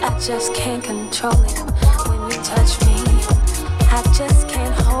 I just can't control it. When you touch me, I just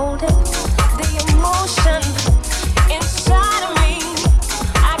can't hold it. The emotion inside of me,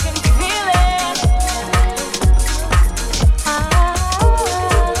 I can feel it.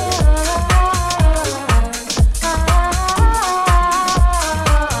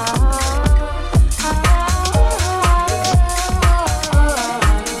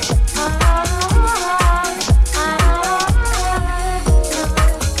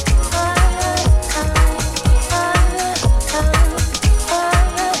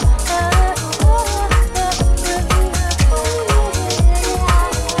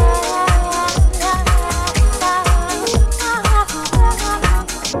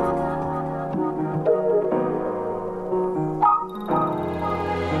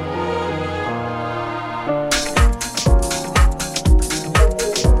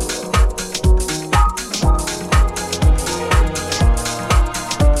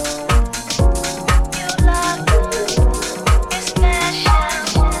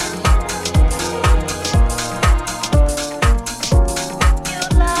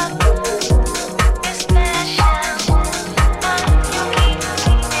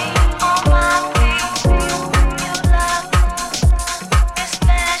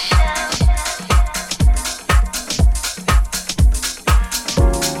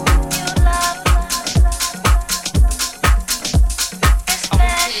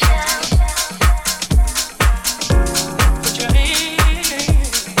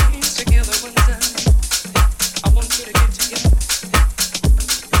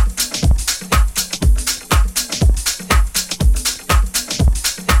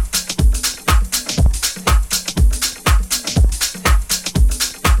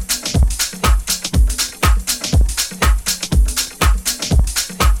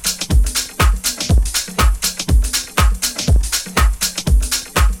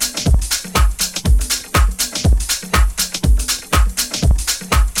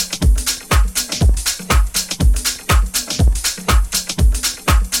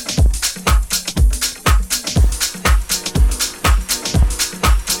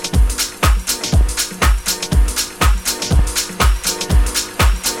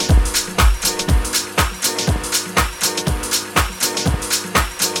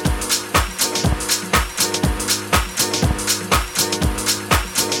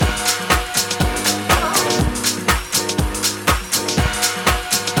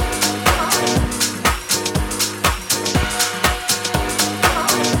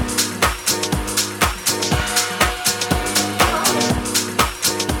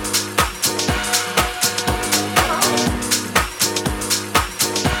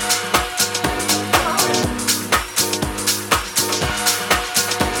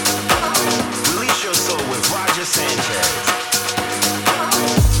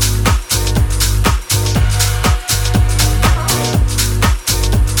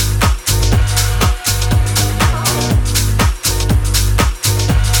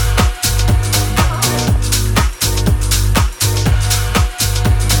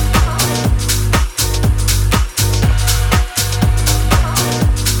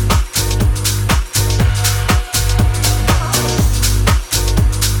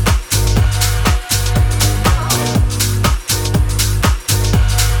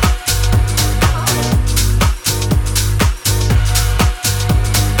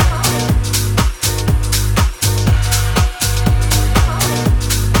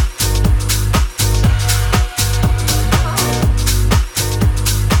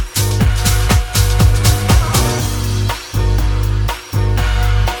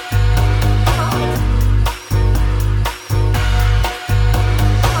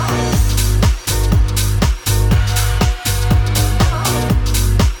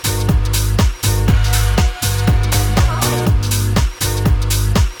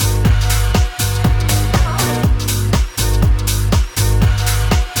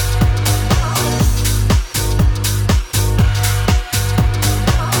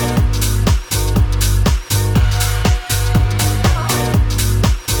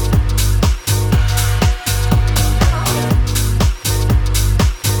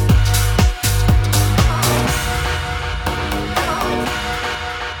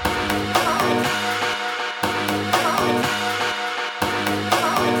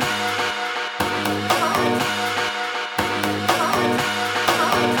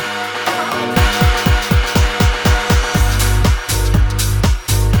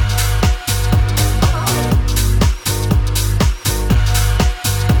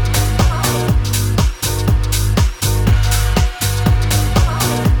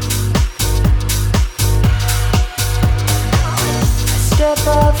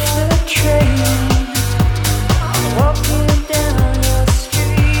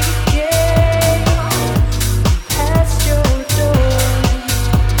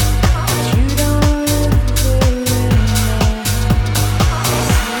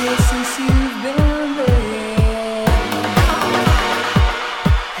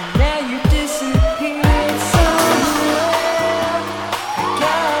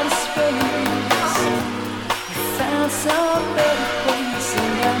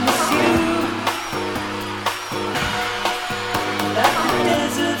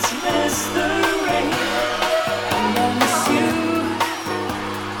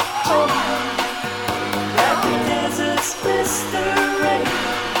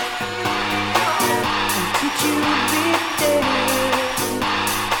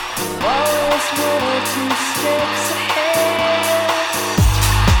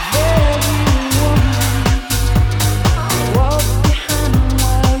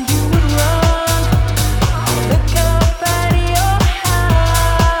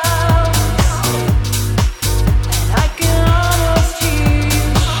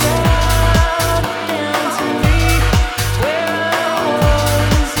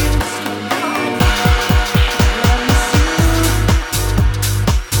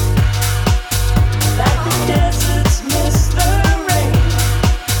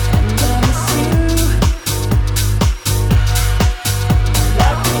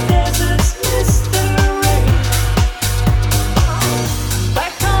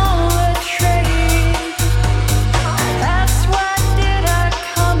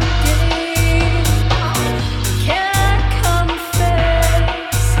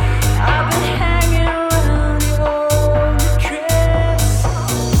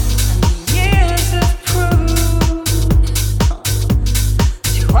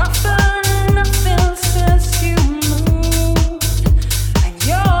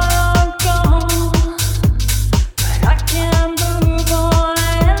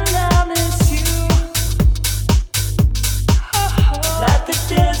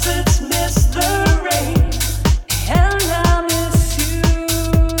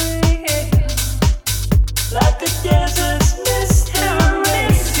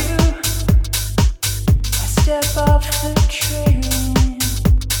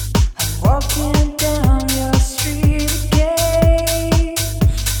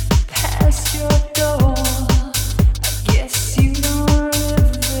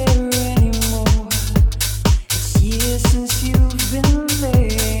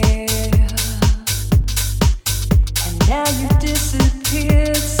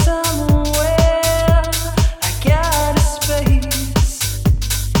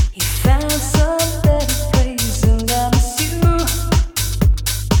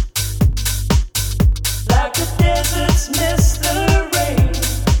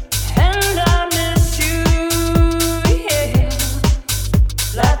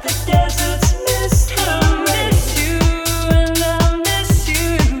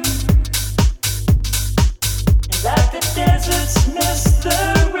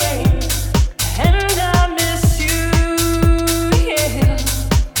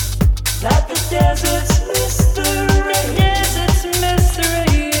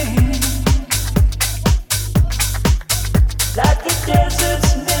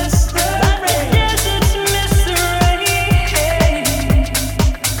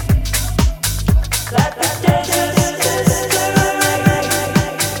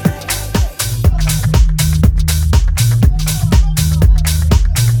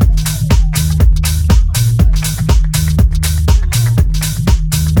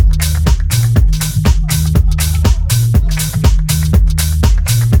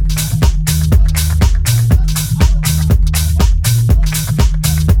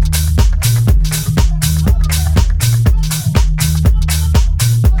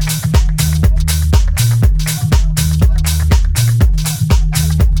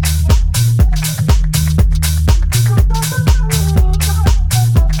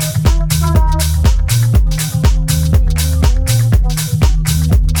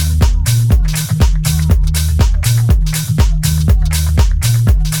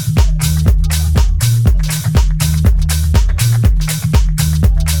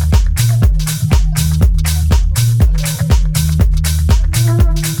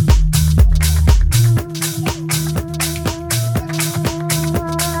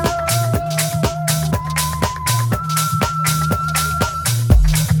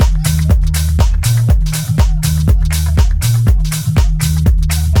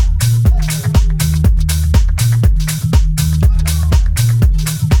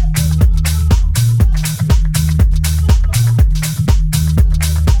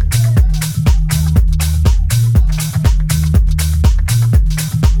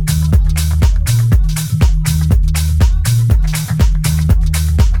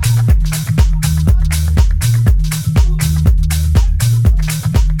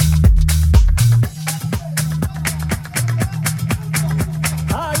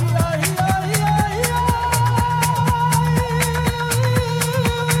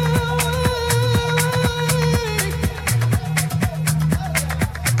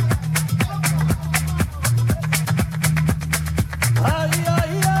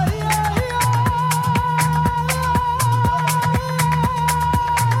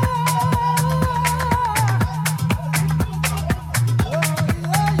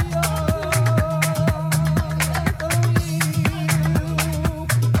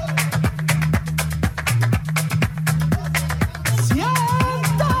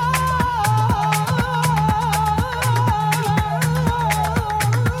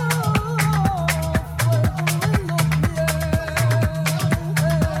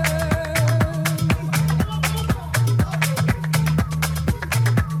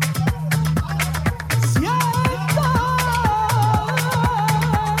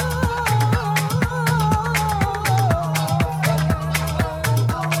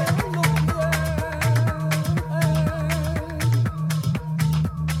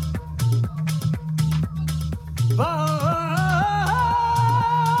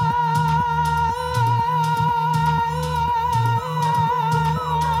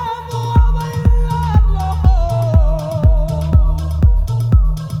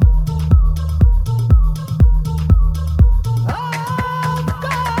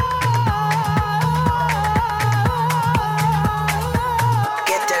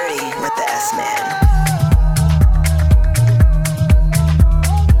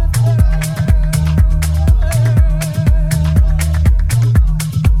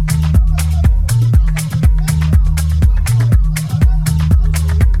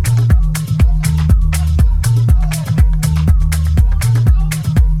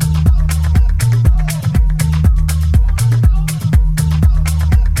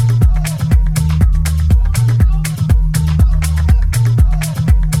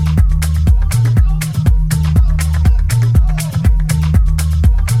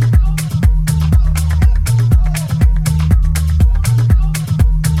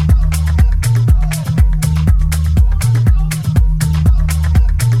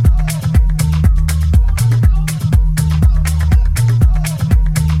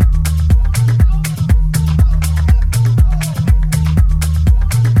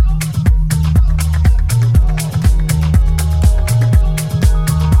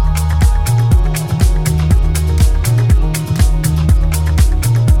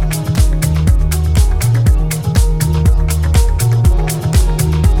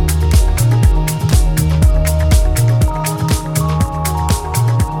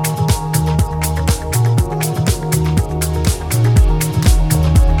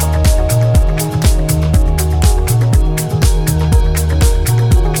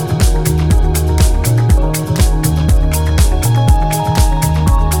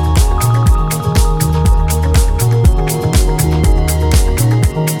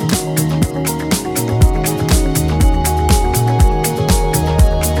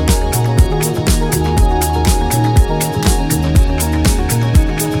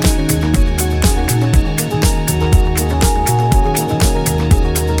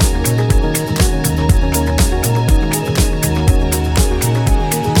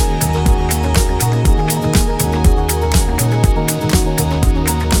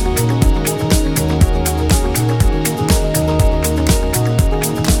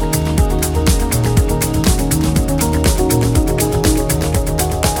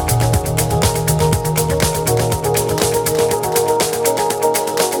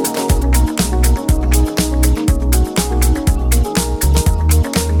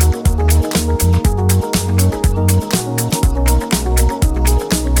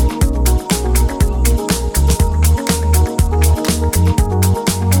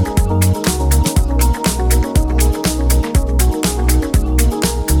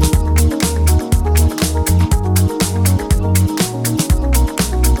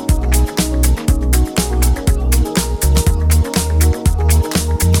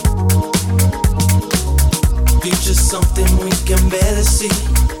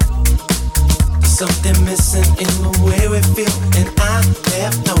 There's something missing in the way we feel, and I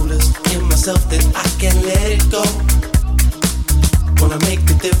have noticed in myself that I can't let it go. Wanna make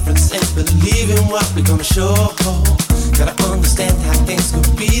a difference and believe in what we're gonna show. Gotta understand how things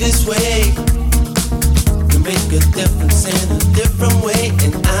could be this way. You make a difference in a different way,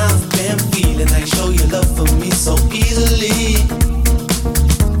 and I've been feeling like show your love for me so easily.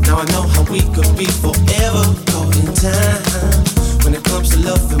 Now I know how we could be forever caught in time. When it comes to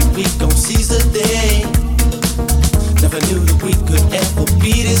love, and we gon' seize the day. Never knew that we could ever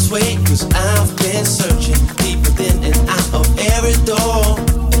be this way, 'cause I've been searching deep within and out of every door.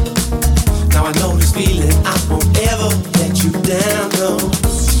 Now I know this feeling, I won't ever let you down, no.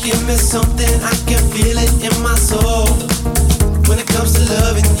 Give me something, I can feel it in my soul. When it comes to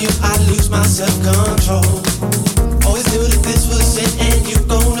loving you, I lose my self-control. Always knew that this was it and you're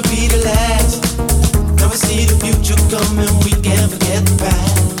gonna be the last. Now we see the future coming, we can't forget the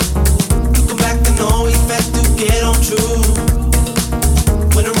past. Looking back and all we had to get on true.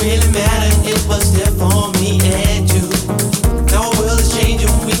 When it really mattered, it was there for me and you. Now our world is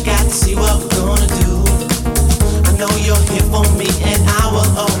changing, we got to see what we're gonna do. I know you're here for me and I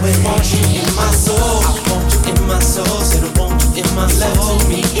will always want you in my soul. I want you in my soul, said I want you in my soul. Love to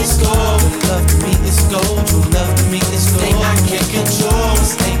me is gold, love to me is gold. True love to me is gold. Thing I can't control,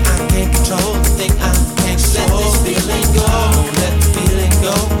 this thing I can't control, the thing I can't control. Let this feeling go, don't let the feeling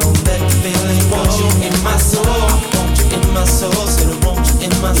go, don't let the feeling go. I want you in my soul, I want you in my soul, said I want you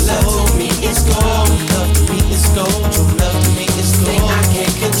in my soul. Love to me is gold, love to me is gold. True love to me is gold. Thing I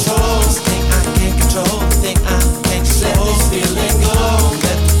can't control, this thing I can't control, the thing I can't control. Let this feeling go, don't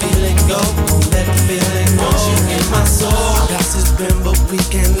let the feeling go, don't let the feeling go. I want you in my soul. Past has been, but we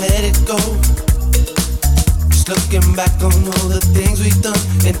can't let it go. Just looking back on all the things we've done,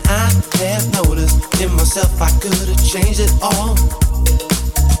 and I have noticed in myself I could've changed it all.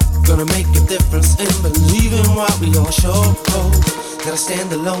 Gonna make a difference and believe in what we all show. Gotta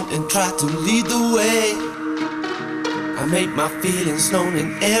stand alone and try to lead the way. I make my feelings known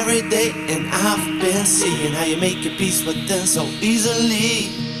in every day, and I've been seeing how you make your peace with them so easily.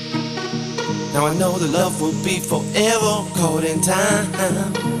 Now I know the love will be forever caught in time.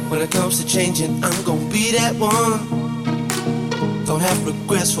 When it comes to changing, I'm gonna be that one. Don't have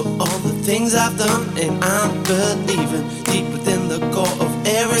regrets for all the things I've done, and I'm believing deep within the core of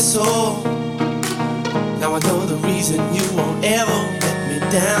every soul. Now I know the reason you won't ever let me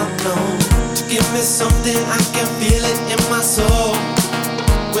down, no. To give me something, I can feel it in my soul.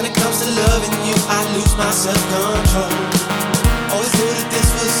 When it comes to loving you, I lose my self-control. Always knew that this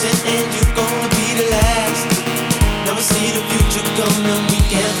was it and you're gonna be the last. Now we see the future coming, we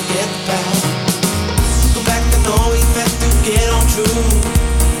can't forget the past. Go back and all we had to get on true.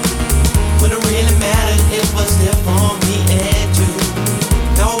 When it really mattered, it was there for me and you.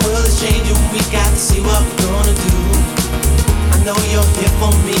 Now our world is changing, we got to see what we're gonna do. I know you're here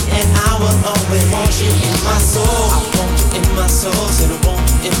for me and I will always want you in my soul. I want you in my soul, said I want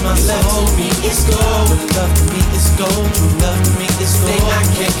you in my soul. Love to me is gold, love to me is gold. True love to me is gold.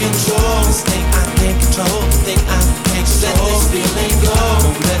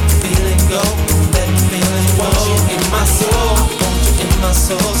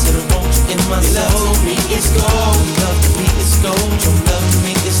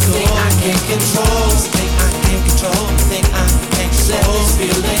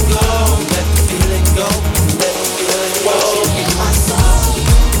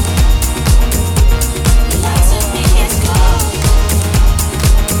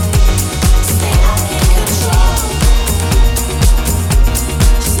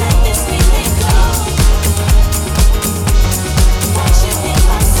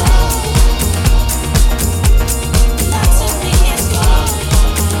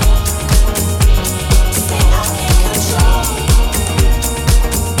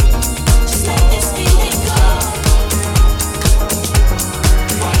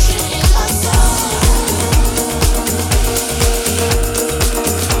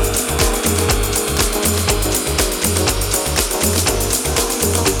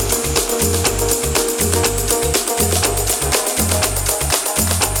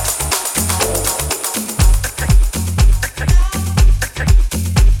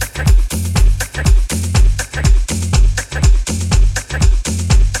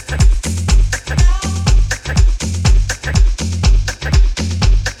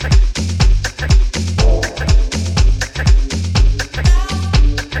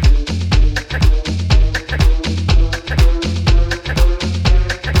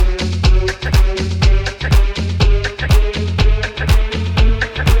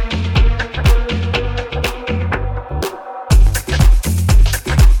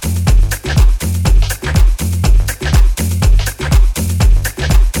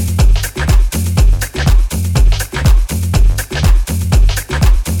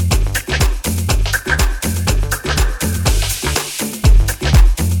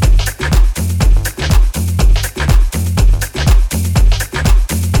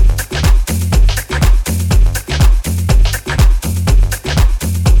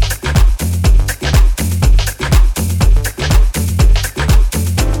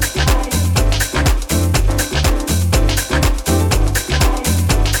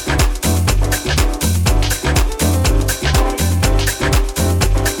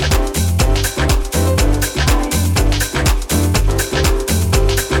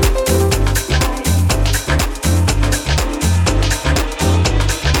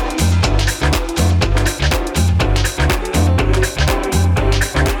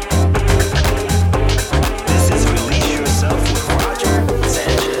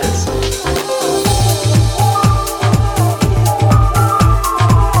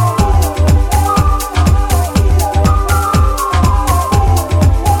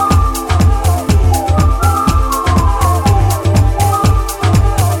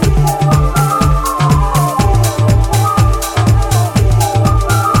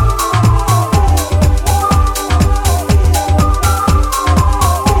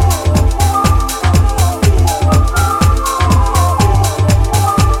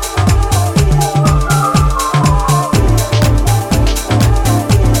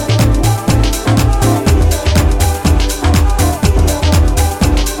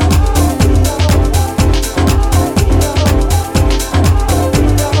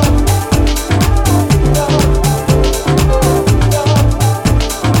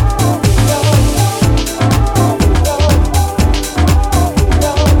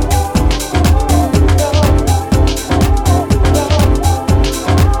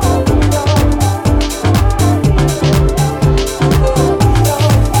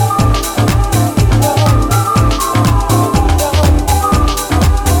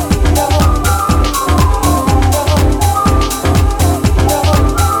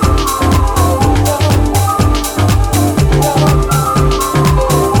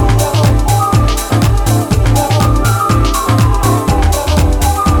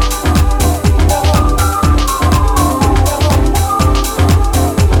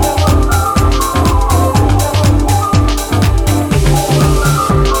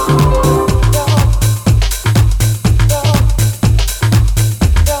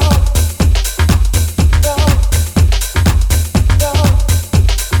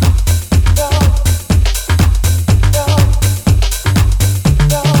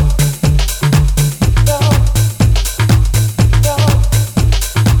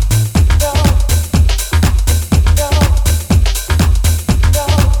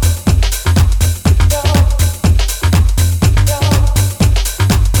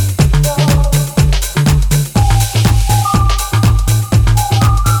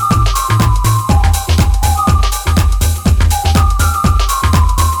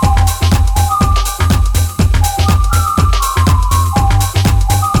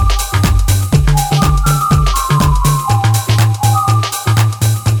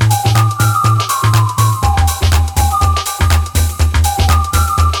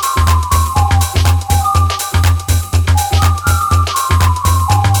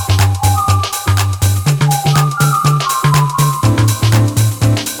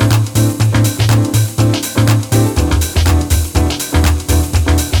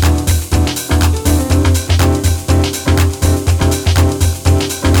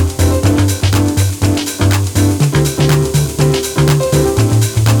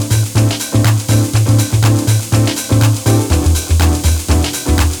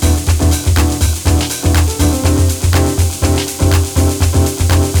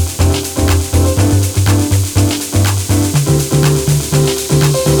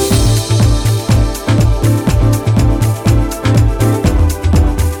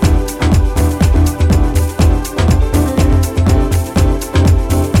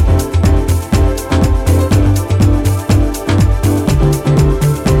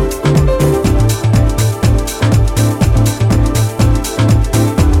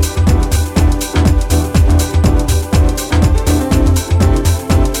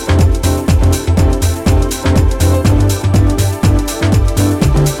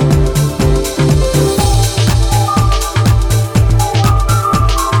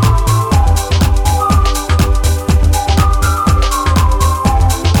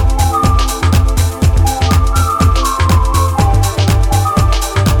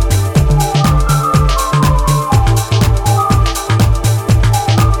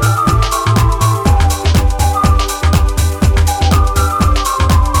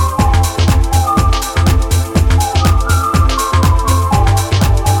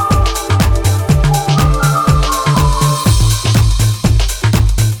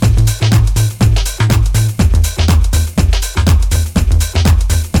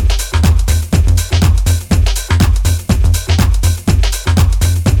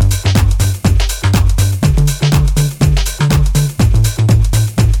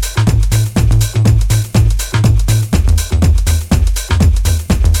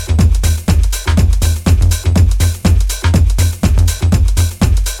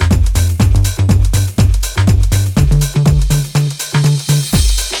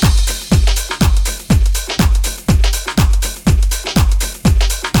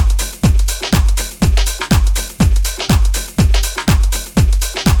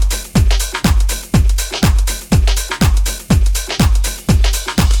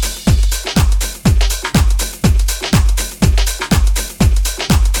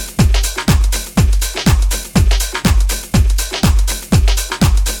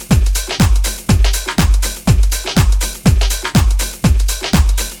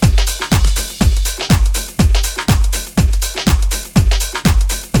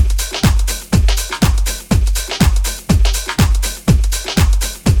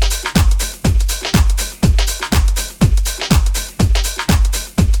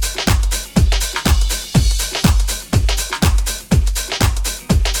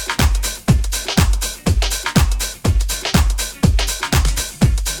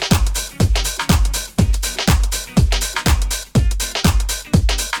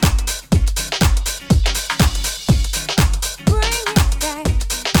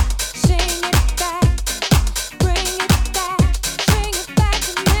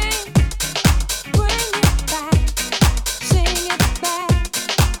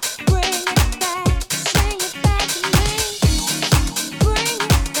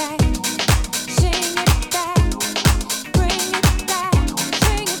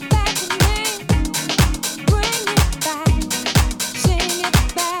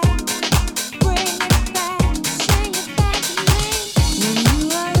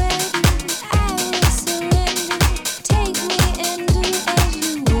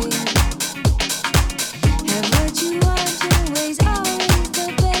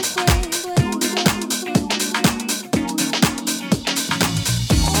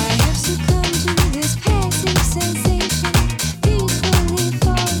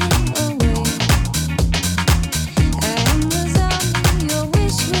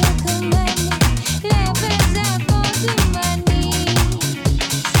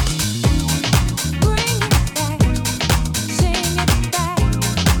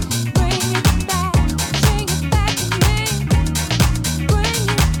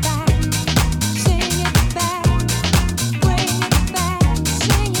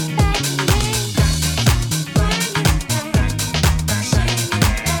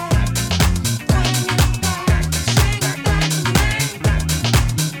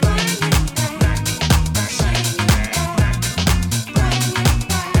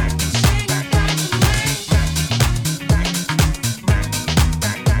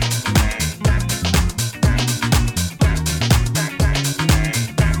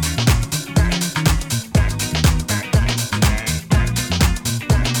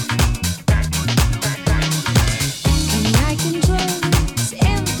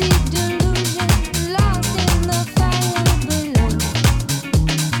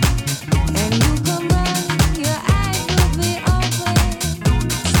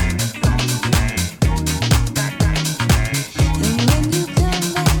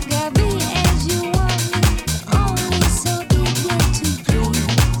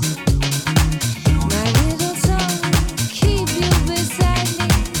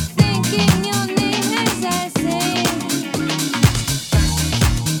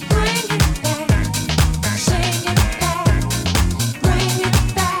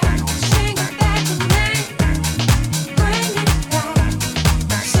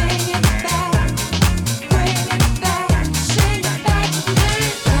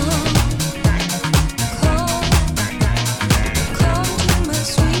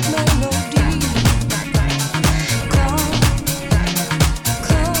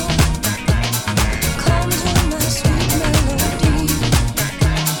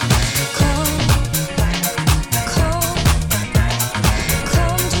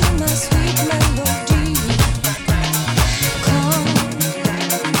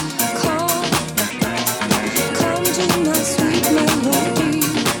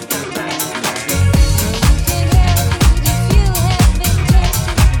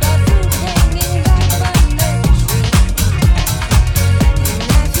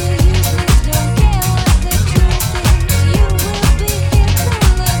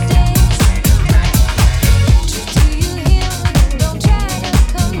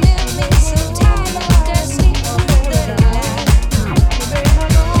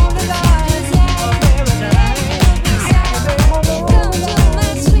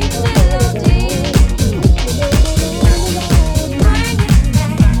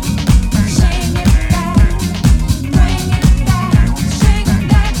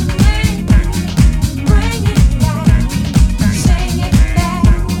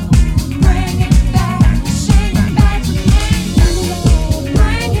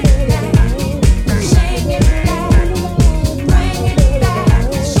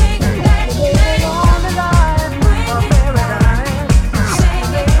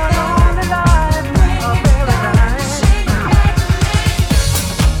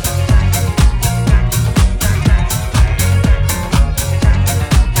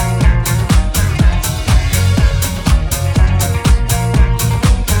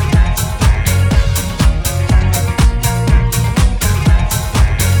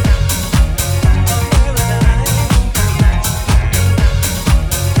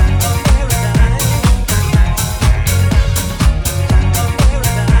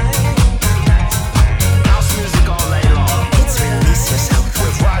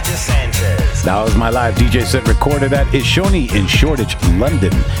 That was my live DJ set recorded at Ishoni in Shoreditch,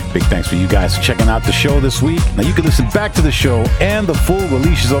 London. Big thanks for you guys for checking out the show this week. Now you can listen back to the show and the full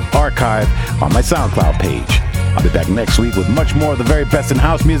Release Yourself archive on my SoundCloud page. I'll be back next week with much more of the very best in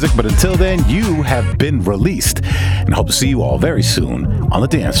house music, but until then, you have been released. And I hope to see you all very soon on the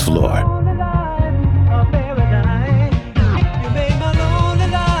dance floor.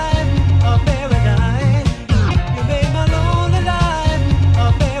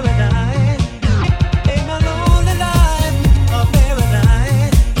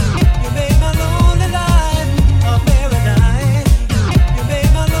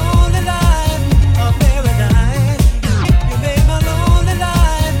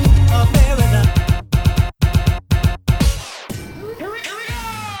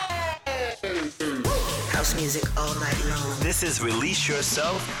 Music all night long. This is Release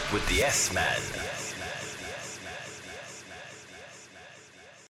Yourself with the S-Man.